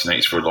the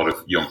 1980s for a lot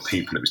of young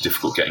people. It was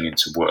difficult getting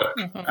into work,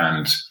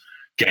 and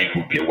game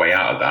would be a way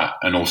out of that,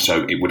 and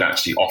also it would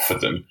actually offer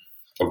them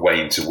a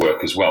way into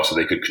work as well, so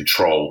they could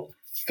control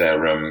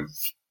their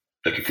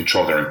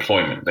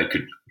employment. They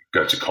could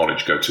go to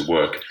college, go to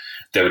work.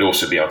 They would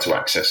also be able to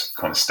access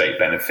kind of state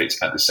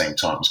benefits at the same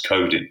time as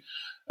coding.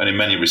 And in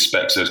many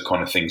respects, those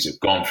kind of things have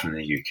gone from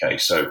the UK.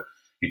 So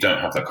you don't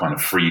have that kind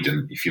of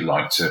freedom, if you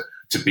like, to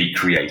be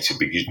creative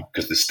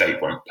because the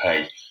state won't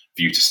pay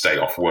for you to stay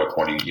off work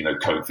while you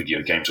code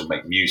video games or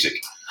make music.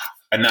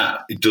 And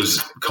that it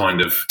does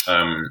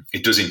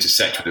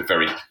intersect with a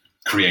very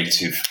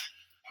creative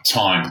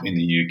time in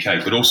the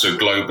UK, but also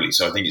globally.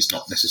 So I think it's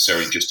not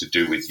necessarily just to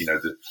do with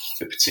the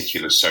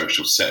particular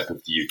social setup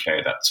of the UK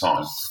at that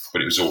time,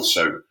 but it was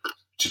also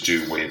to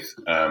do with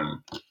the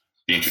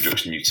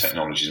introduction of new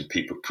technologies, and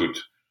people could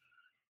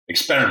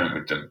experiment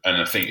with them.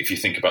 And I think if you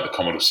think about the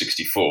Commodore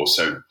 64,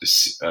 so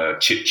the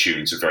chip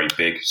tunes are very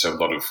big. So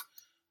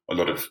a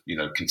lot of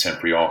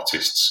contemporary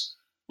artists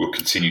will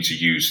continue to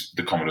use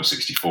the Commodore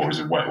 64 as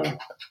a way, or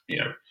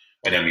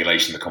an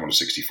emulation of the Commodore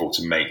 64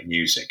 to make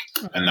music,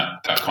 and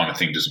that kind of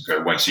thing doesn't go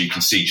away. So you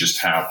can see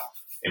just how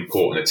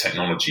important the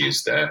technology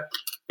is there,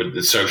 but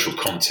the social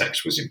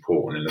context was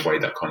important in the way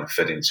that kind of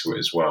fed into it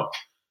as well.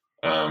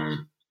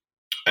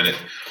 And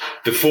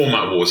the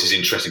format wars is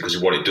interesting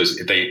because what it does,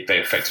 they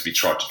effectively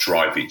try to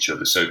drive each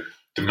other. So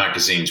the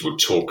magazines would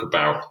talk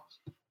about,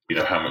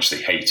 how much they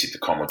hated the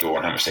Commodore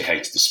and how much they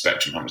hated the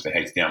Spectrum, how much they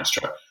hated the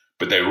Amstrad,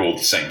 but they were all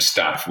the same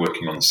staff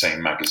working on the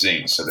same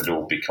magazine. So they'd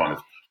all be kind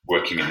of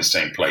working in the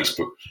same place,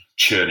 but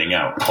churning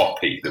out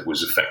copy that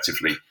was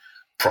effectively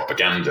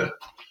propaganda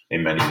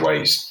in many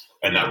ways.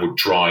 And that would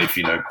drive,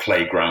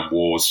 playground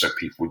wars. So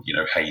people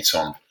would, hate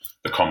on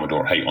the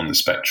Commodore, hate on the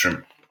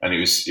Spectrum. And it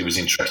was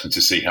interesting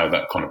to see how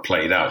that kind of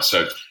played out.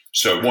 So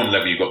at one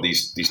level, you've got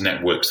these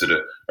networks that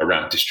are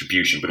around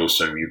distribution, but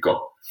also you've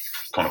got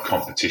kind of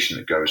competition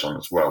that goes on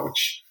as well,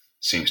 which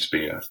seems to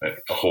be a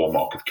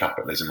hallmark of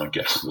capitalism, I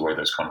guess, the way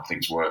those kind of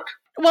things work.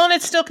 Well, and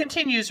it still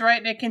continues, right?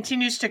 And it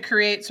continues to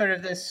create sort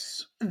of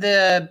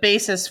the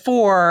basis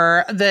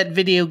for the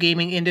video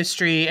gaming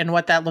industry and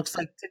what that looks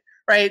like,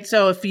 right?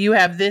 So if you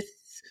have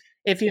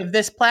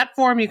this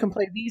platform, you can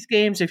play these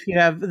games. If you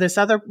have this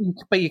other,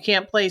 but you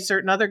can't play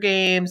certain other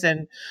games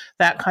and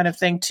that kind of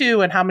thing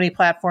too. And how many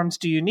platforms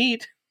do you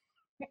need?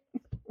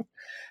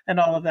 And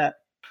all of that.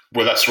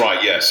 Well, that's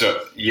right. Yeah.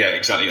 So, yeah,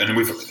 exactly. And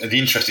the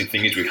interesting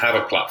thing is we have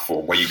a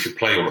platform where you could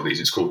play all of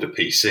these. It's called the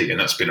PC, and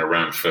that's been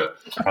around for,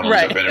 how long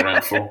has that been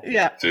around for?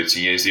 Yeah.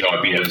 30 years. The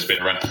IBM has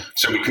been around.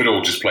 So we could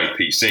all just play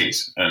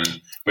PCs.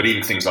 But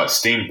even things like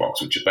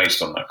Steambox, which are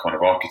based on that kind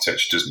of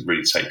architecture, doesn't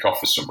really take off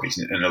for some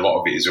reason. And a lot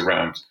of it is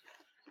around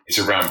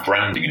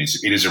branding, and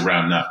it is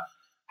around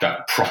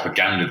that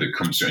propaganda that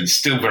comes through. And it's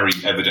still very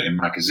evident in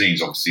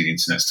magazines. Obviously, the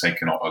internet's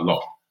taken a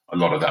lot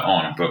of that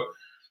on, but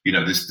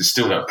there's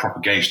still that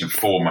propagation of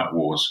format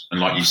wars.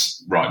 And like you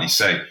rightly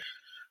say,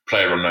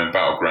 PlayerUnknown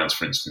Battlegrounds,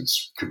 for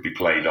instance, could be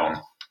played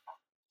on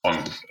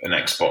an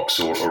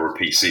Xbox or a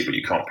PC, but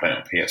you can't play it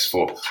on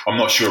PS4. I'm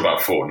not sure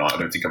about Fortnite. I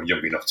don't think I'm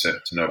young enough to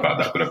know about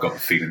that, but I've got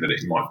the feeling that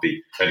it might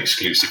be an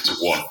exclusive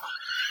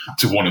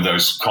to one of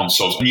those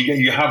consoles. And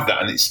you have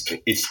that, and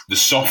it's the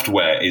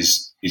software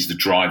is the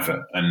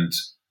driver. And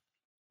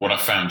what I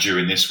found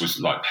during this was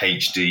like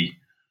HD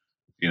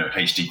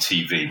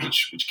TV,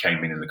 which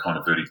came in the kind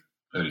of early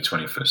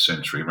 21st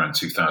century, around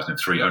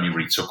 2003, only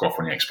really took off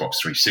when the Xbox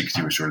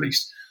 360 was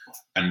released.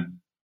 And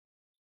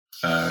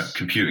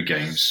computer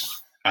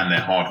games and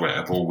their hardware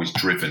have always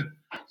driven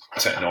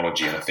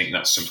technology, and I think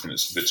that's something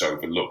that's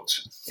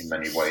overlooked in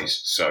many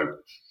ways. So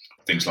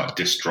things like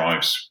disk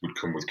drives would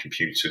come with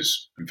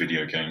computers, and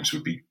video games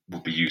would be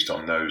used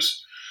on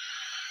those.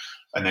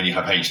 And then you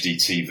have HD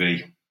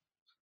TV,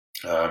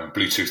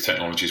 Bluetooth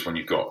technologies when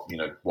you've got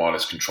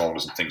wireless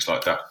controllers and things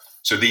like that.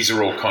 So these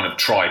are all kind of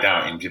tried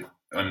out and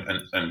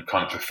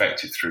kind of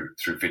perfected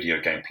through video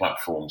game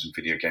platforms and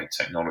video game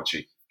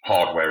technology.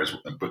 Hardware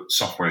but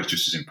software is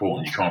just as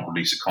important. You can't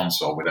release a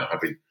console without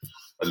having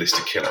a list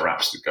of killer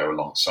apps that go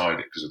alongside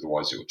it, because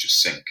otherwise it would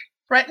just sink.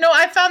 Right. No,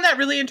 I found that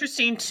really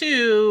interesting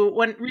too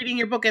when reading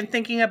your book and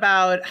thinking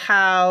about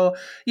how,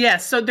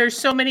 so there's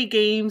so many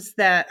games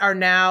that are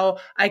now,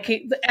 at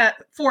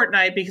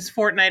Fortnite, because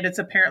Fortnite is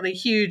apparently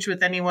huge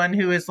with anyone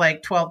who is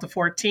like 12 to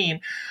 14.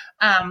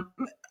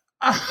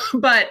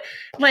 But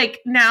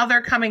like now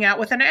they're coming out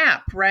with an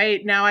app,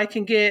 right? Now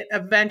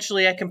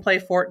eventually I can play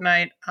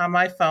Fortnite on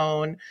my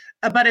phone,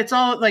 but it's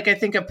all like, I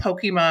think of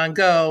Pokemon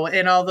Go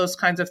and all those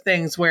kinds of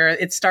things where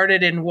it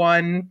started in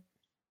one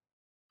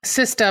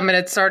system and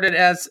it started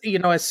as,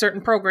 a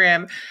certain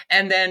program.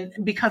 And then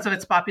because of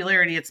its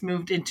popularity, it's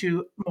moved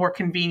into more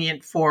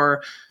convenient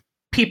for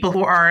people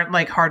who aren't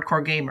like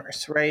hardcore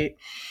gamers, right?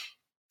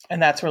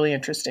 And that's really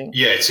interesting.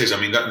 Yeah, it is.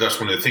 I mean, that's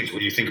one of the things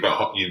when you think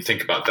about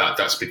that,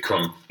 that's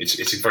become,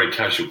 it's a very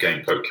casual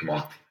game,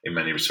 Pokemon, in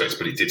many respects,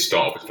 but it did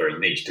start off as very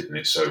niche, didn't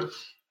it? So,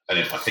 and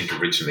I think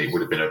originally it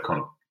would have been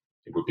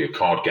it would be a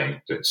card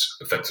game that's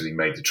effectively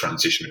made the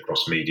transition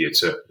across media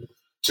to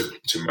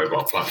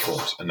mobile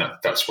platforms, and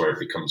that's where it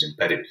becomes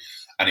embedded.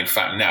 And in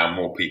fact, now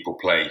more people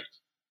play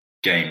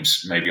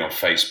games maybe on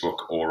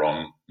Facebook or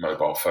on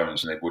mobile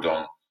phones than they would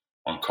on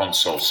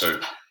consoles.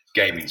 So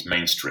gaming's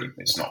mainstream.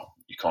 It's not.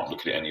 You can't look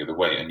at it any other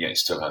way, and yet it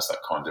still has that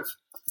kind of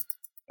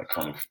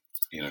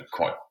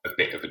quite a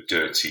bit of a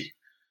dirty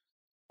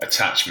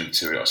attachment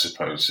to it, I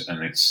suppose.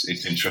 And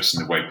it's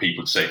interesting the way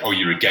people say, "Oh,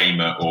 you're a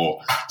gamer," or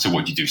 "So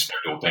what do you do? Spend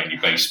all day in your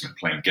basement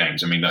playing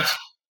games?" I mean,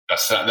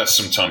 that's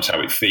sometimes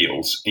how it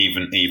feels.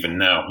 Even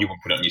now, you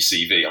won't put it on your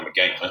CV, "I'm a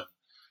gamer,"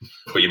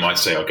 but you might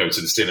say, "I'll go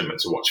to the cinema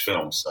to watch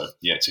films." So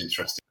yeah, it's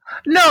interesting.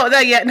 No,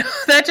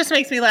 that just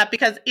makes me laugh,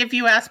 because if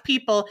you ask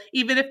people,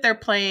 even if they're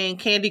playing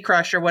Candy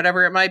Crush or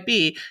whatever it might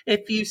be,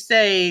 if you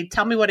say,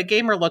 "Tell me what a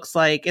gamer looks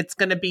like," it's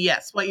going to be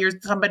yes. Well, you're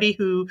somebody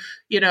who,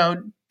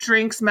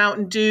 drinks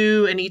Mountain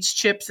Dew and eats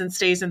chips and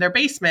stays in their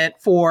basement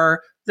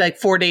for like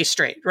 4 days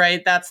straight,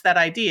 right? That's that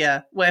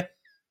idea with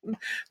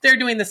they're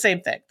doing the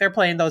same thing. They're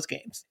playing those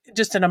games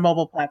just in a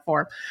mobile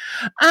platform.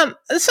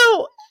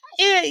 So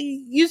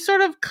you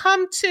sort of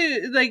come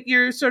to like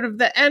your sort of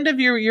the end of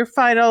your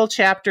final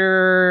chapter,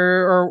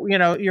 or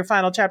your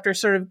final chapter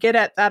sort of get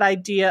at that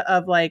idea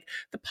of like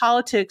the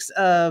politics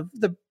of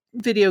the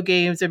video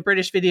games and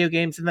British video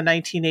games in the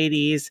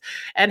 1980s,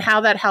 and how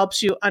that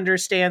helps you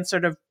understand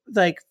sort of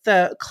like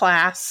the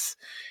class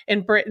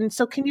in Britain.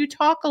 So can you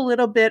talk a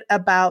little bit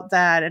about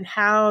that and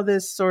how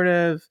this sort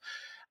of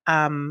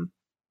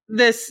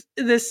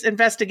this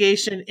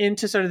investigation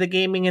into sort of the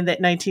gaming in the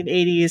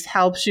 1980s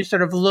helps you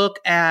sort of look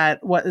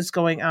at what is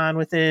going on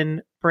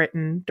within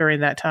Britain during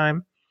that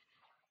time?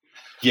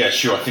 Yeah,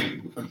 sure.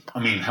 I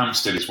mean,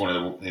 Hampstead is one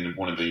of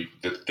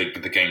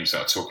the games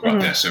that I talk about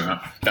there. So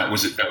that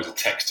was a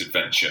text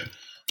adventure,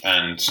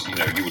 and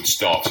you would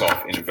start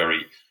off in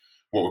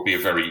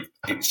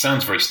it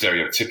sounds very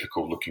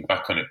stereotypical looking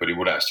back on it, but it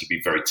would actually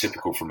be very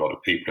typical for a lot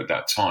of people at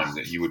that time,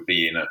 that you would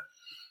be in a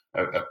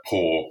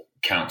poor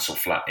council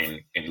flat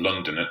in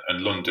London,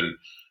 and London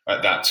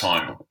at that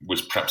time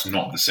was perhaps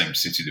not the same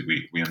city that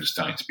we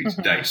understand it to be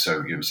today.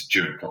 So it was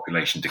during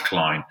population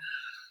decline,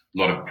 a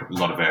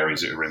lot of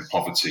areas that are in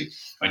poverty,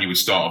 and you would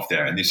start off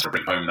there, and this would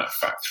bring home that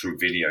fact through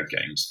video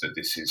games that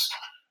this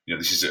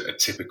is a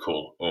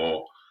typical,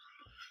 or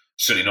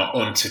certainly not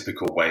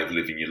untypical, way of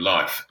living your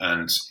life.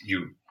 And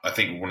I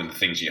think one of the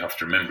things you have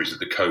to remember is that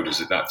the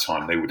coders at that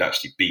time, they would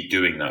actually be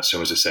doing that.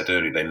 So as I said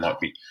earlier, they might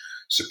be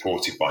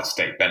supported by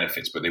state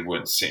benefits, but they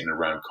weren't sitting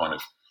around kind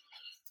of,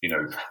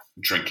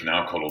 drinking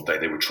alcohol all day.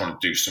 They were trying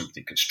to do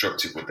something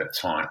constructive with their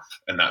time,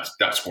 and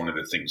that's one of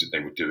the things that they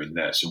were doing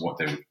there. So what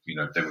they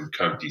would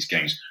code these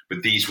games,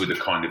 but these were the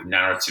kind of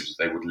narratives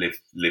that they would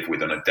live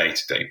with on a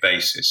day-to-day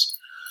basis,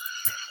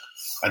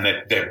 and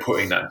they're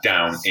putting that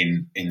down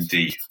in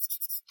the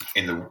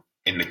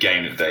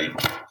game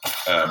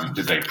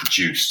that they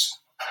produced,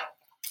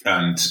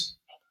 and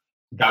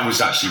that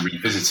was actually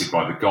revisited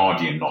by The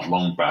Guardian not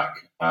long back.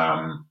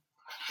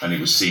 And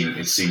it's seen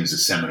as a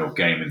seminal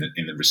game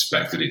in the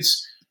respect that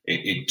it's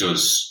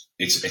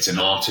an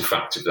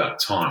artifact of that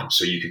time.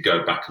 So you could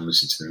go back and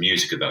listen to the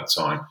music at that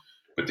time,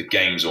 but the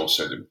games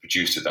also that were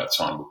produced at that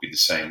time would be the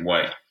same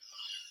way.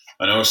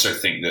 And I also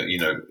think that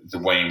the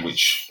way in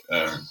which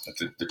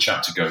the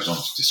chapter goes on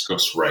to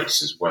discuss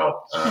race as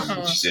well,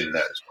 which is in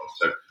there as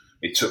well.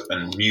 So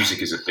and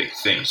music is a big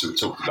thing. So we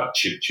talked about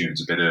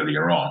chiptunes a bit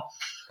earlier on,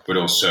 but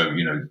also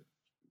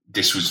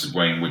this was the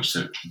way in which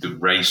the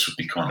race would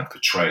be kind of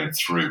portrayed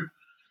through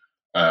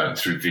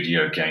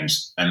video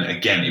games, and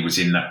again, it was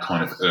in that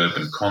kind of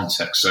urban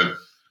context. So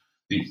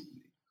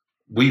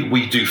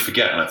we do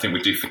forget, and I think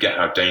we do forget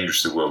how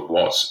dangerous the world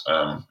was.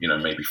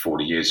 Maybe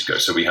 40 years ago.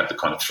 So we had the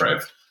kind of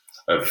threat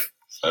of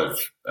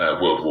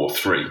World War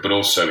III, but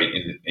also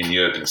in the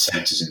urban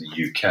centres in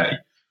the UK,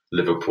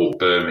 Liverpool,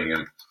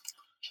 Birmingham,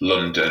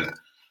 London.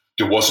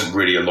 There wasn't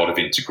really a lot of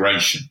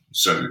integration.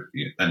 So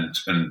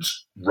and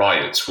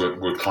riots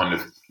were kind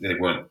of, they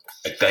weren't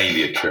a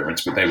daily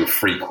occurrence, but they were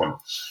frequent.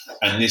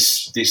 And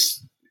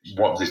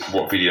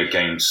what video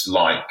games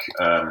like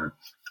the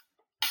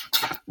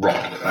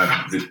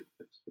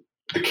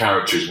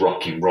character is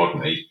Rocking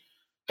Rodney,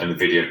 and the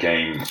video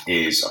game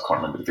is, I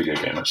can't remember the video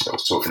game actually I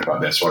was talking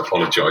about there, so I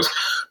apologise.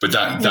 But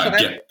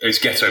it's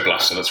Ghetto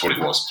Blaster, that's what it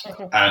was.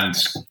 And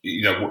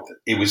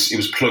it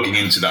was plugging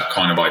into that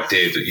kind of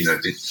idea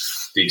that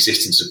the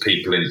existence of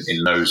people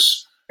in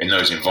those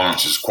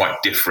environments was quite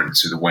different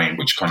to the way in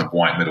which kind of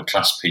white middle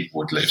class people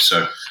would live.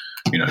 So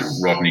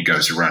Rodney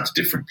goes around to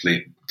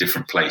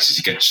different places.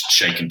 He gets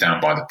shaken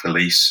down by the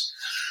police.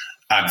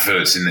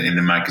 Adverts in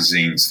the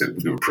magazines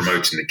that were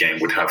promoting the game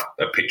would have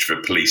a picture of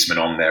a policeman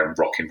on there and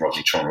Rocking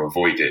Rodney trying to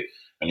avoid it.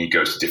 And he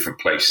goes to different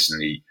places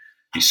and he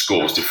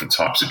scores different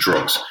types of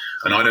drugs.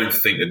 And I don't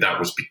think that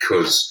was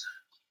because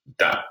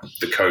that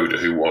the coder,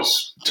 who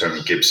was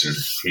Tony Gibson,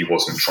 he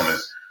wasn't trying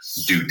to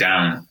do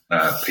down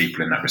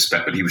people in that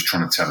respect, but he was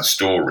trying to tell a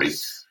story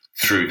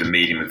through the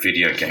medium of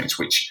video games,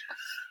 which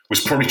was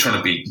probably trying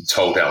to be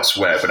told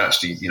elsewhere. But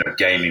actually,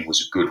 gaming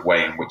was a good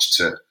way in which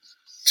to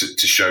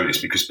show this,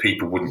 because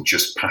people wouldn't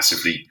just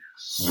passively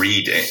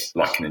read it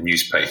like in a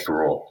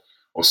newspaper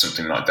or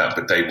something like that,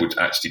 but they would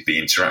actually be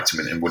interacting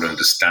with it and would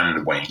understand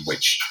the way in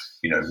which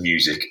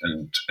music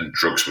and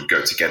drugs would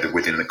go together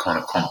within the kind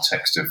of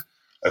context of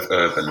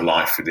urban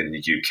life within the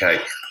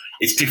UK.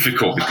 It's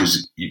difficult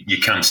because you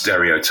can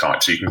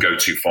stereotype, so you can go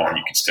too far and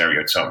you can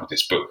stereotype with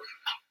this, but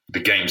the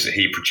games that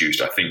he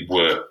produced, I think,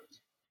 were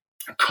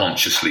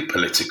consciously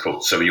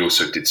political. So he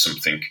also did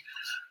something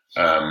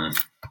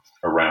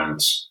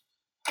around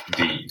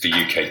the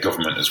UK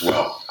government as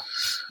well,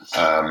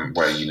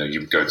 where you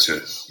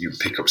would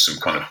pick up some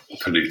kind of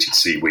polluted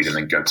seaweed and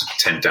then go to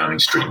 10 Downing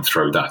Street and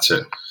throw that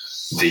at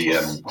the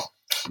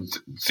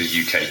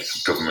UK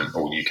government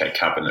or UK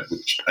cabinet,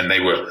 and they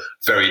were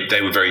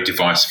very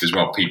divisive as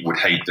well. People would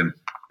hate them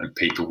and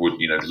people would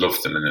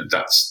love them, and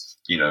that's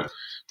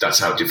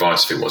how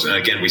divisive it was. And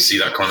again, we see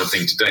that kind of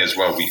thing today as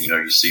well.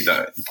 You see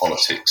that in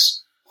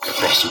politics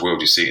across the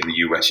world. You see it in the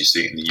US, you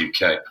see it in the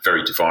UK,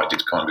 very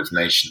divided kind of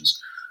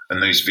nations.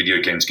 And those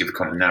video games give a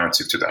kind of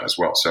narrative to that as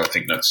well. So I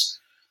think that's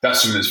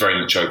something that's very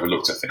much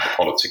overlooked, I think, the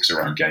politics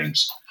around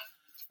games.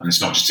 And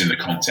it's not just in the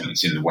content,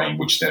 it's in the way in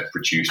which they're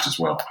produced as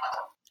well.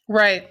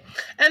 Right.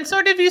 And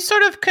you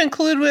sort of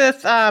conclude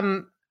with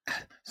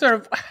sort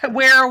of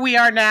where we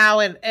are now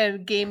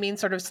and gaming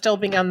sort of still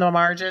being on the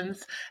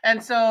margins.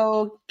 And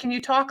so can you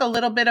talk a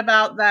little bit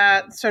about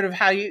that, sort of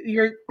how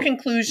your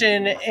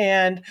conclusion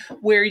and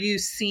where you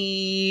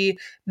see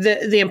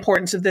the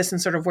importance of this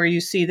and sort of where you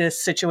see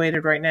this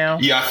situated right now?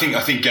 Yeah,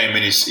 I think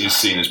gaming is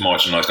seen as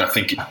marginalised. And I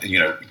think,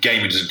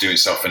 gaming doesn't do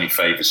itself any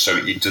favours. So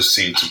it does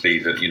seem to be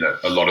that,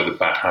 a lot of the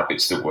bad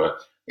habits that were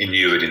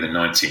inured in the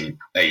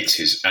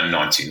 1980s and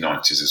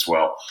 1990s as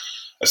well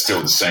are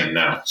still the same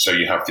now. So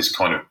you have this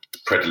kind of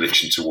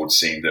predilection towards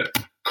seeing that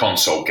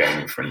console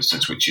gaming, for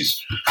instance, which is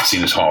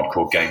seen as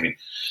hardcore gaming,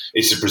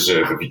 is a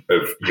preserve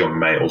of young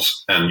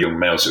males, and young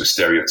males who are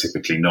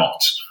stereotypically not.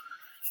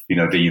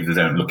 They either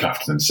don't look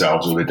after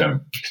themselves or they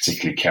don't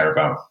particularly care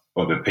about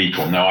other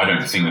people. Now, I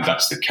don't think that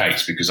that's the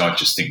case, because I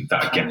just think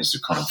that, again, is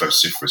a kind of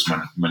vociferous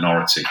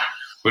minority.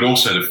 But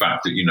also the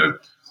fact that,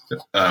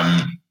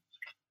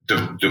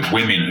 the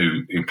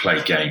women who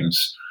play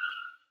games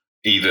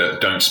either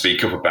don't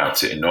speak up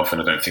about it enough,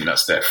 and I don't think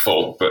that's their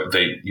fault, but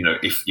they,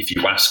 if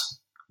you ask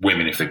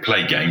women if they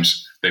play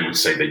games, they would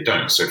say they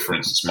don't. So, for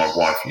instance, my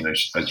wife,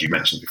 as you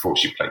mentioned before,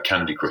 she played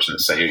Candy Crush, and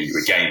they say, "Are you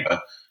a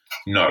gamer?"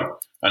 No.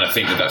 And I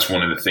think that's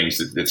one of the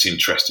things that's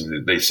interesting,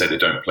 that they say they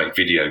don't play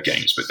video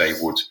games, but they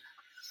would.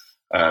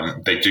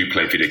 They do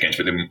play video games,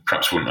 but they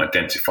perhaps wouldn't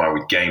identify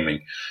with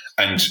gaming.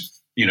 And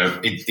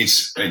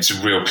it's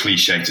a real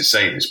cliche to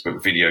say this,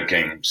 but video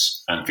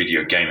games and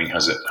video gaming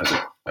has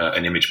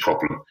an image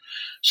problem.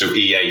 So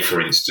EA,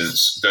 for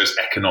instance, those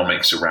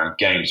economics around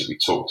games that we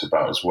talked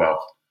about as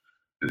well,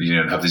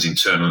 have these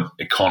internal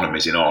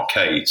economies in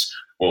arcades.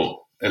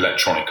 Well,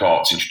 Electronic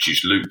Arts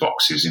introduced loot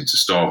boxes into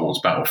Star Wars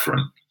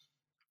Battlefront.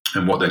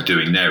 And what they're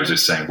doing there is they're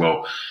saying,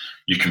 well,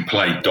 you can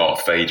play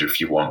Darth Vader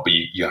if you want, but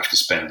you have to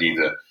spend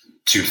either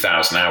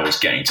 2,000 hours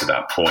getting to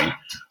that point,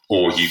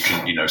 or you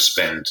can,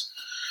 spend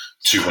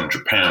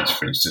 £200,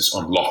 for instance,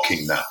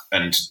 unlocking that.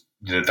 And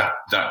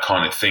that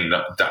kind of thing,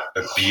 that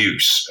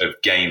abuse of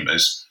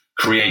gamers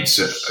creates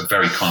a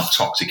very kind of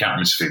toxic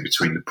atmosphere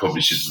between the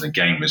publishers and the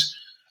gamers.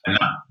 And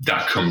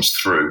that comes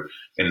through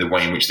in the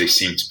way in which they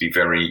seem to be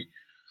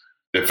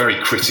they're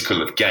very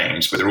critical of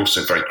games, but they're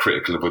also very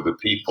critical of other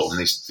people. And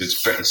it's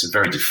a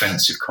very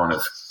defensive kind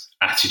of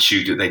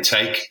attitude that they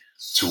take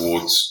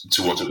towards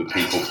other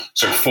people.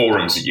 So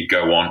forums that you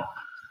go on,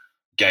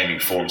 gaming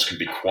forums can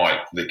be quite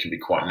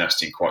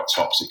nasty and quite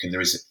toxic, and there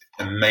is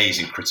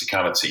amazing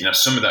criticality. Now,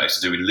 some of that is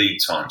to do with lead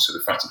time, so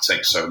the fact it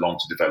takes so long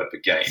to develop a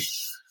game,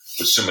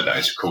 but some of that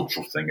is a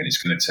cultural thing, and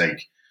it's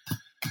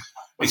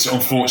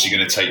unfortunately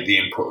going to take the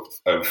input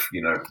of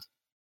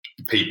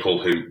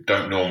people who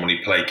don't normally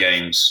play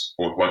games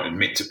or won't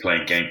admit to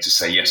playing games to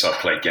say, yes, I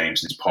play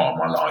games and it's part of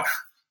my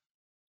life,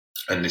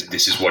 and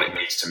this is what it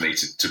means to me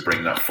to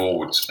bring that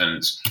forward.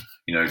 And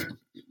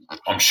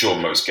I'm sure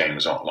most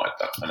gamers aren't like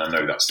that, and I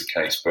know that's the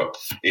case, but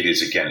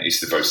it's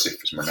the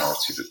vociferous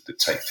minority that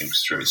take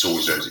things through. It's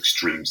always those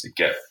extremes that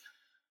get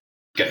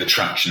the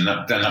traction.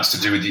 That's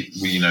to do with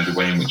the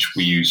way in which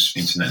we use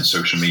internet and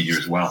social media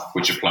as well,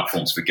 which are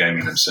platforms for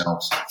gaming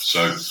themselves.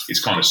 So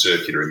it's kind of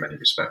circular in many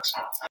respects.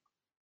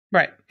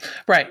 Right.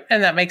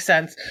 And that makes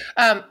sense.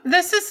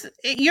 This is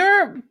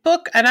your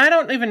book, and I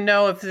don't even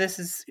know if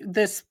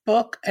this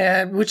book,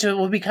 which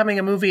will be becoming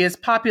a movie, is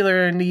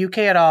popular in the UK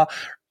at all.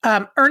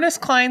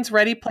 Ernest Cline's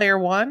Ready Player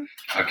One.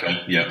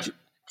 Okay, yeah. Do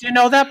you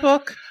know that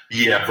book?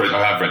 Yeah, I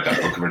have read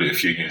that book. I read it a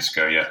few years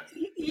ago, yeah.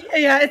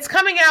 Yeah, it's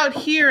coming out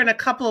here in a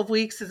couple of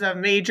weeks as a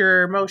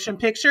major motion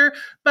picture.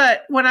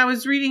 But when I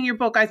was reading your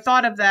book, I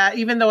thought of that,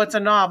 even though it's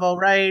a novel,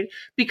 right?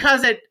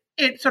 Because it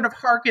sort of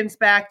harkens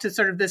back to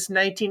sort of this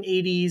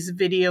 1980s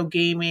video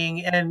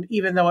gaming, and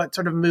even though it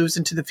sort of moves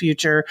into the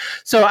future.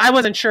 So I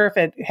wasn't sure if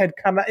it had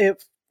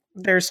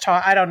there's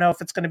talk, I don't know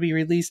if it's going to be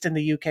released in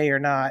the UK or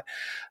not.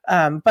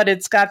 But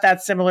it's got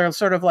that similar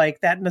sort of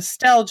like that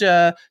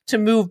nostalgia to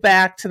move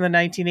back to the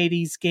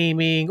 1980s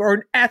gaming,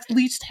 or at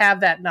least have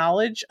that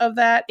knowledge of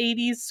that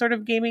 80s sort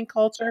of gaming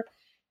culture.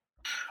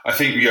 I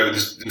think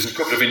there's a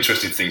couple of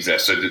interesting things there.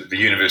 So the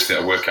university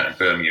that I work at in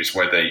Birmingham is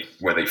where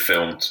they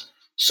filmed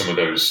some of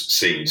those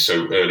scenes.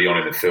 So early on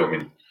in the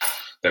filming,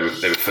 they were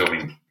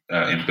filming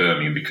in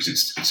Birmingham because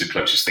it's the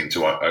closest thing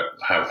to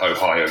how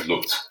Ohio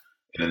looked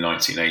in the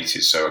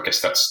 1980s. So I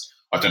guess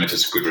I don't know if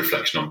it's a good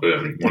reflection on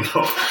Birmingham or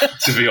not,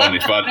 to be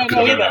honest, but because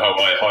I don't know how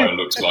Ohio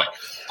looks like.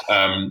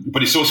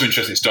 But it's also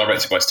interesting. It's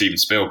directed by Steven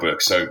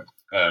Spielberg. So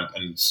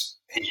and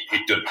he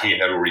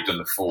had already done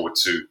the forward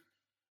to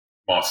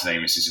Martin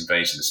Amis's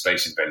Invasion, the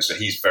Space Invaders. So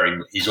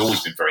he's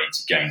always been very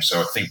into games.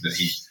 So I think that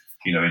he,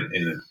 in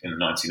the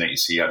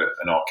 1980s, he had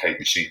an arcade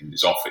machine in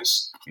his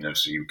office.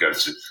 So you would go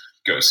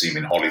to see him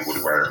in Hollywood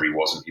or wherever he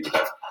was, and he would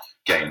have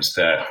games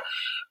there.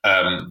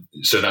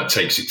 So that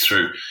takes it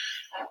through.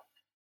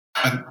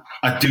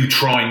 I do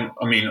try,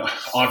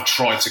 I've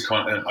tried to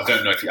kind of, I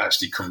don't know if it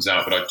actually comes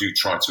out, but I do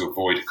try to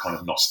avoid a kind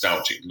of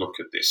nostalgic look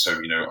at this. So,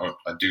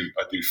 I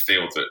do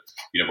feel that,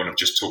 when I've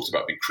just talked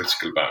about being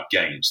critical about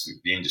games,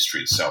 the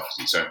industry itself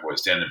is its own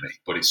worst enemy,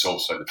 but it's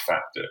also the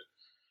fact that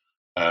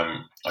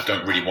I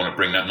don't really want to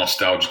bring that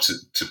nostalgia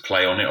to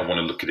play on it. I want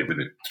to look at it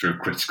through a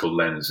critical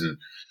lens and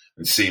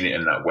seeing it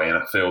in that way. And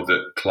I feel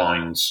that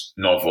Klein's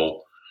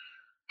novel,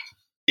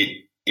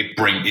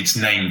 it's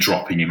name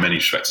dropping in many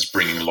respects. It's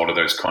bringing a lot of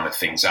those kind of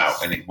things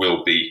out, and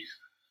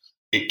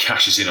it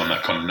cashes in on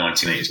that kind of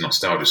 1980s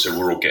nostalgia. So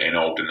we're all getting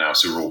older now,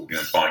 so we're all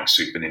buying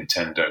Super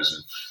Nintendos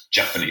and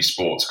Japanese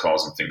sports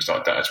cars and things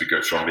like that as we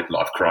go through our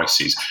midlife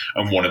crises.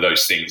 And one of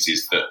those things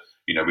is that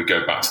we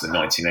go back to the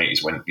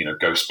 1980s when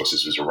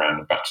Ghostbusters was around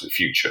and Back to the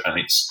Future, and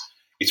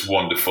it's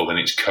wonderful and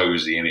it's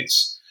cozy and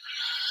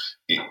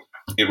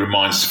it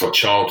reminds us of our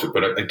childhood.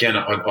 But again,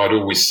 I'd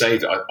always say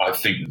that I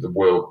think that the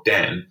world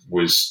then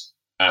was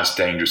as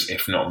dangerous,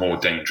 if not more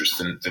dangerous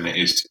than it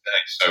is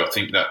today. So I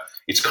think that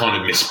it's kind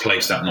of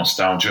misplaced, that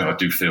nostalgia. I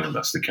do feel that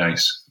that's the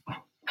case.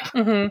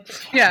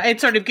 Mm-hmm. Yeah,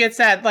 it sort of gets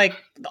at like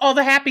all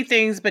the happy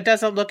things, but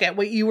doesn't look at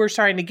what you were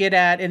trying to get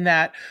at in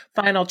that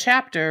final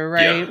chapter,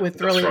 right? Yeah, with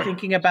really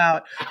thinking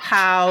about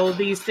how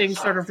these things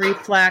sort of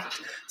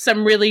reflect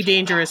some really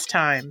dangerous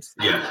times.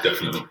 Yeah,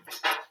 definitely.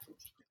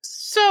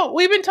 So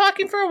we've been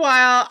talking for a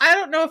while. I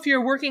don't know if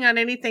you're working on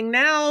anything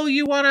now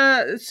you want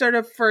to sort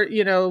of, for,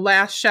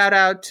 last shout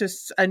out to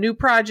a new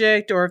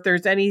project, or if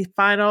there's any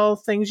final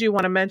things you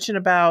want to mention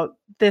about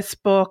this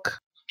book.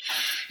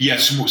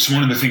 Yes. So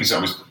one of the things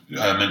I was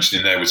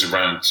mentioning there was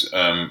around,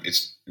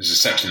 there's a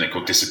section there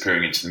called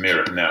Disappearing into the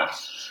Mirror. Now,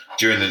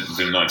 during the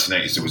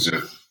 1980s, there was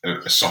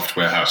a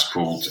software house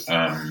called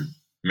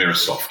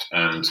Mirrorsoft,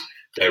 and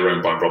they were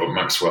owned by Robert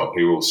Maxwell,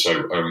 who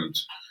also owned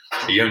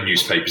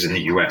newspapers in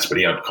the US, but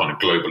he had kind of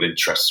global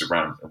interests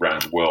around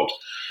the world.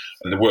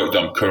 And the work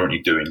that I'm currently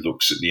doing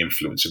looks at the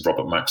influence of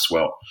Robert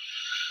Maxwell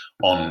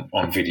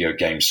on video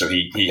games. So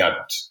he had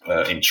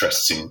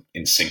interests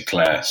in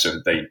Sinclair,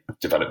 so they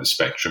developed the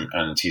Spectrum,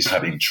 and he's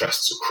had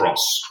interests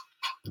across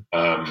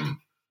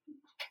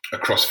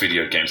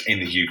video games in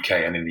the UK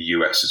and in the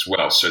US as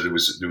well. So there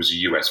was a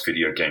US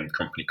video game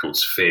company called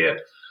Sphere,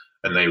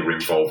 and they were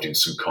involved in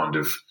some kind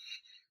of.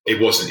 It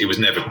was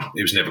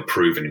never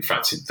proven. In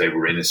fact, they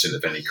were innocent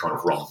of any kind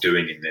of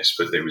wrongdoing in this.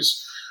 But there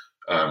was,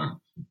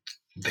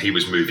 he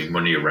was moving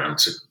money around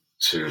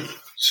to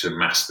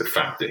mask the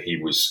fact that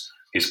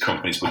his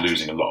companies were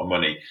losing a lot of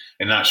money.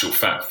 In actual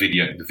fact,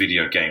 the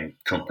video game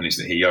companies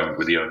that he owned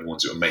were the only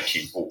ones that were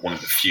making, or one of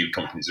the few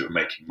companies that were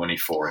making money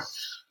for him.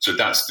 So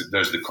those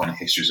are the kind of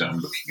histories that I'm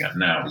looking at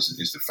now.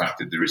 Is the fact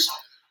that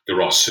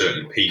there are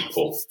certain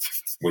people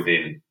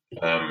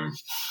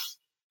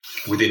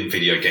within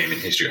video gaming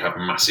history have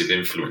massive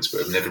influence,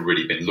 but have never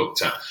really been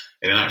looked at.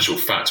 And in actual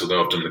fact,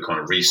 although I've done the kind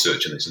of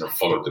research on this and I've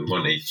followed the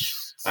money,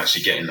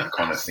 actually getting that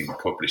kind of thing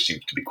published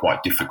seemed to be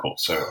quite difficult.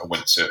 So I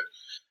went to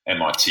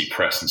MIT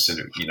Press and said,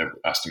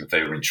 asked them if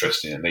they were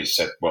interested, and they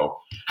said,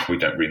 well, we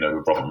don't really know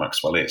who Robert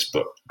Maxwell is,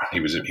 but he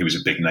was a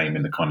big name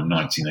in the kind of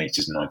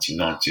 1980s and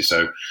 1990s.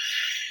 So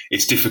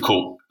it's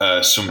difficult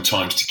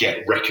sometimes to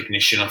get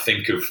recognition, I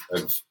think, of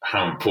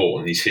how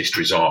important these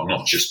histories are,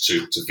 not just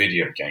to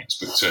video games,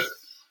 but to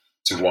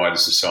wider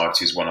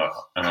society as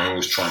well. And I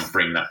always try and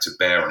bring that to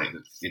bear on it.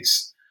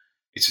 It's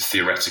a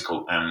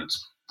theoretical and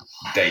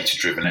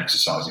data-driven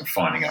exercise in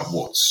finding out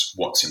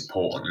what's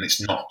important. And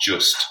it's not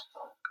just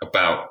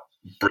about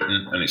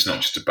Britain, and it's not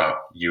just about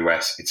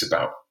US. It's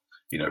about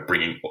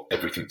bringing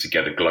everything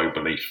together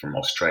globally, from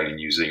Australia,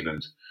 New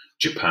Zealand,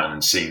 Japan,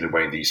 and seeing the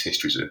way these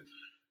histories are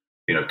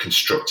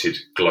constructed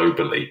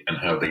globally and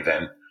how they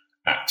then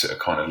act at a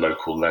kind of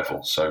local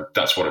level. So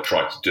that's what I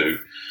try to do.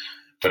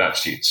 But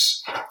actually,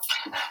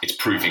 it's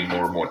proving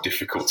more and more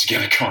difficult to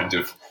get a kind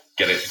of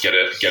get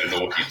an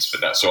audience for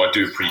that. So I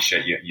do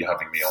appreciate you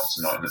having me on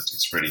tonight, and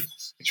it's really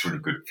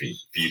good for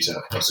you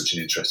to have such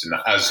an interest in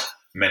that, as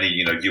many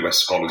US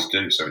scholars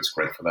do. So it's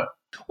great for that.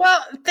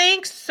 Well,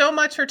 thanks so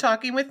much for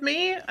talking with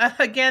me.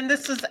 Again,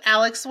 this is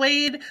Alex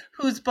Wade,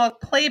 whose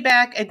book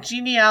Playback: A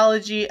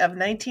Genealogy of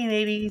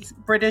 1980s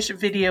British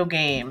Video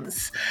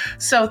Games.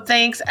 So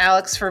thanks,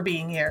 Alex, for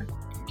being here.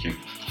 Thank you.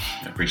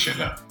 I appreciate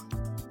that.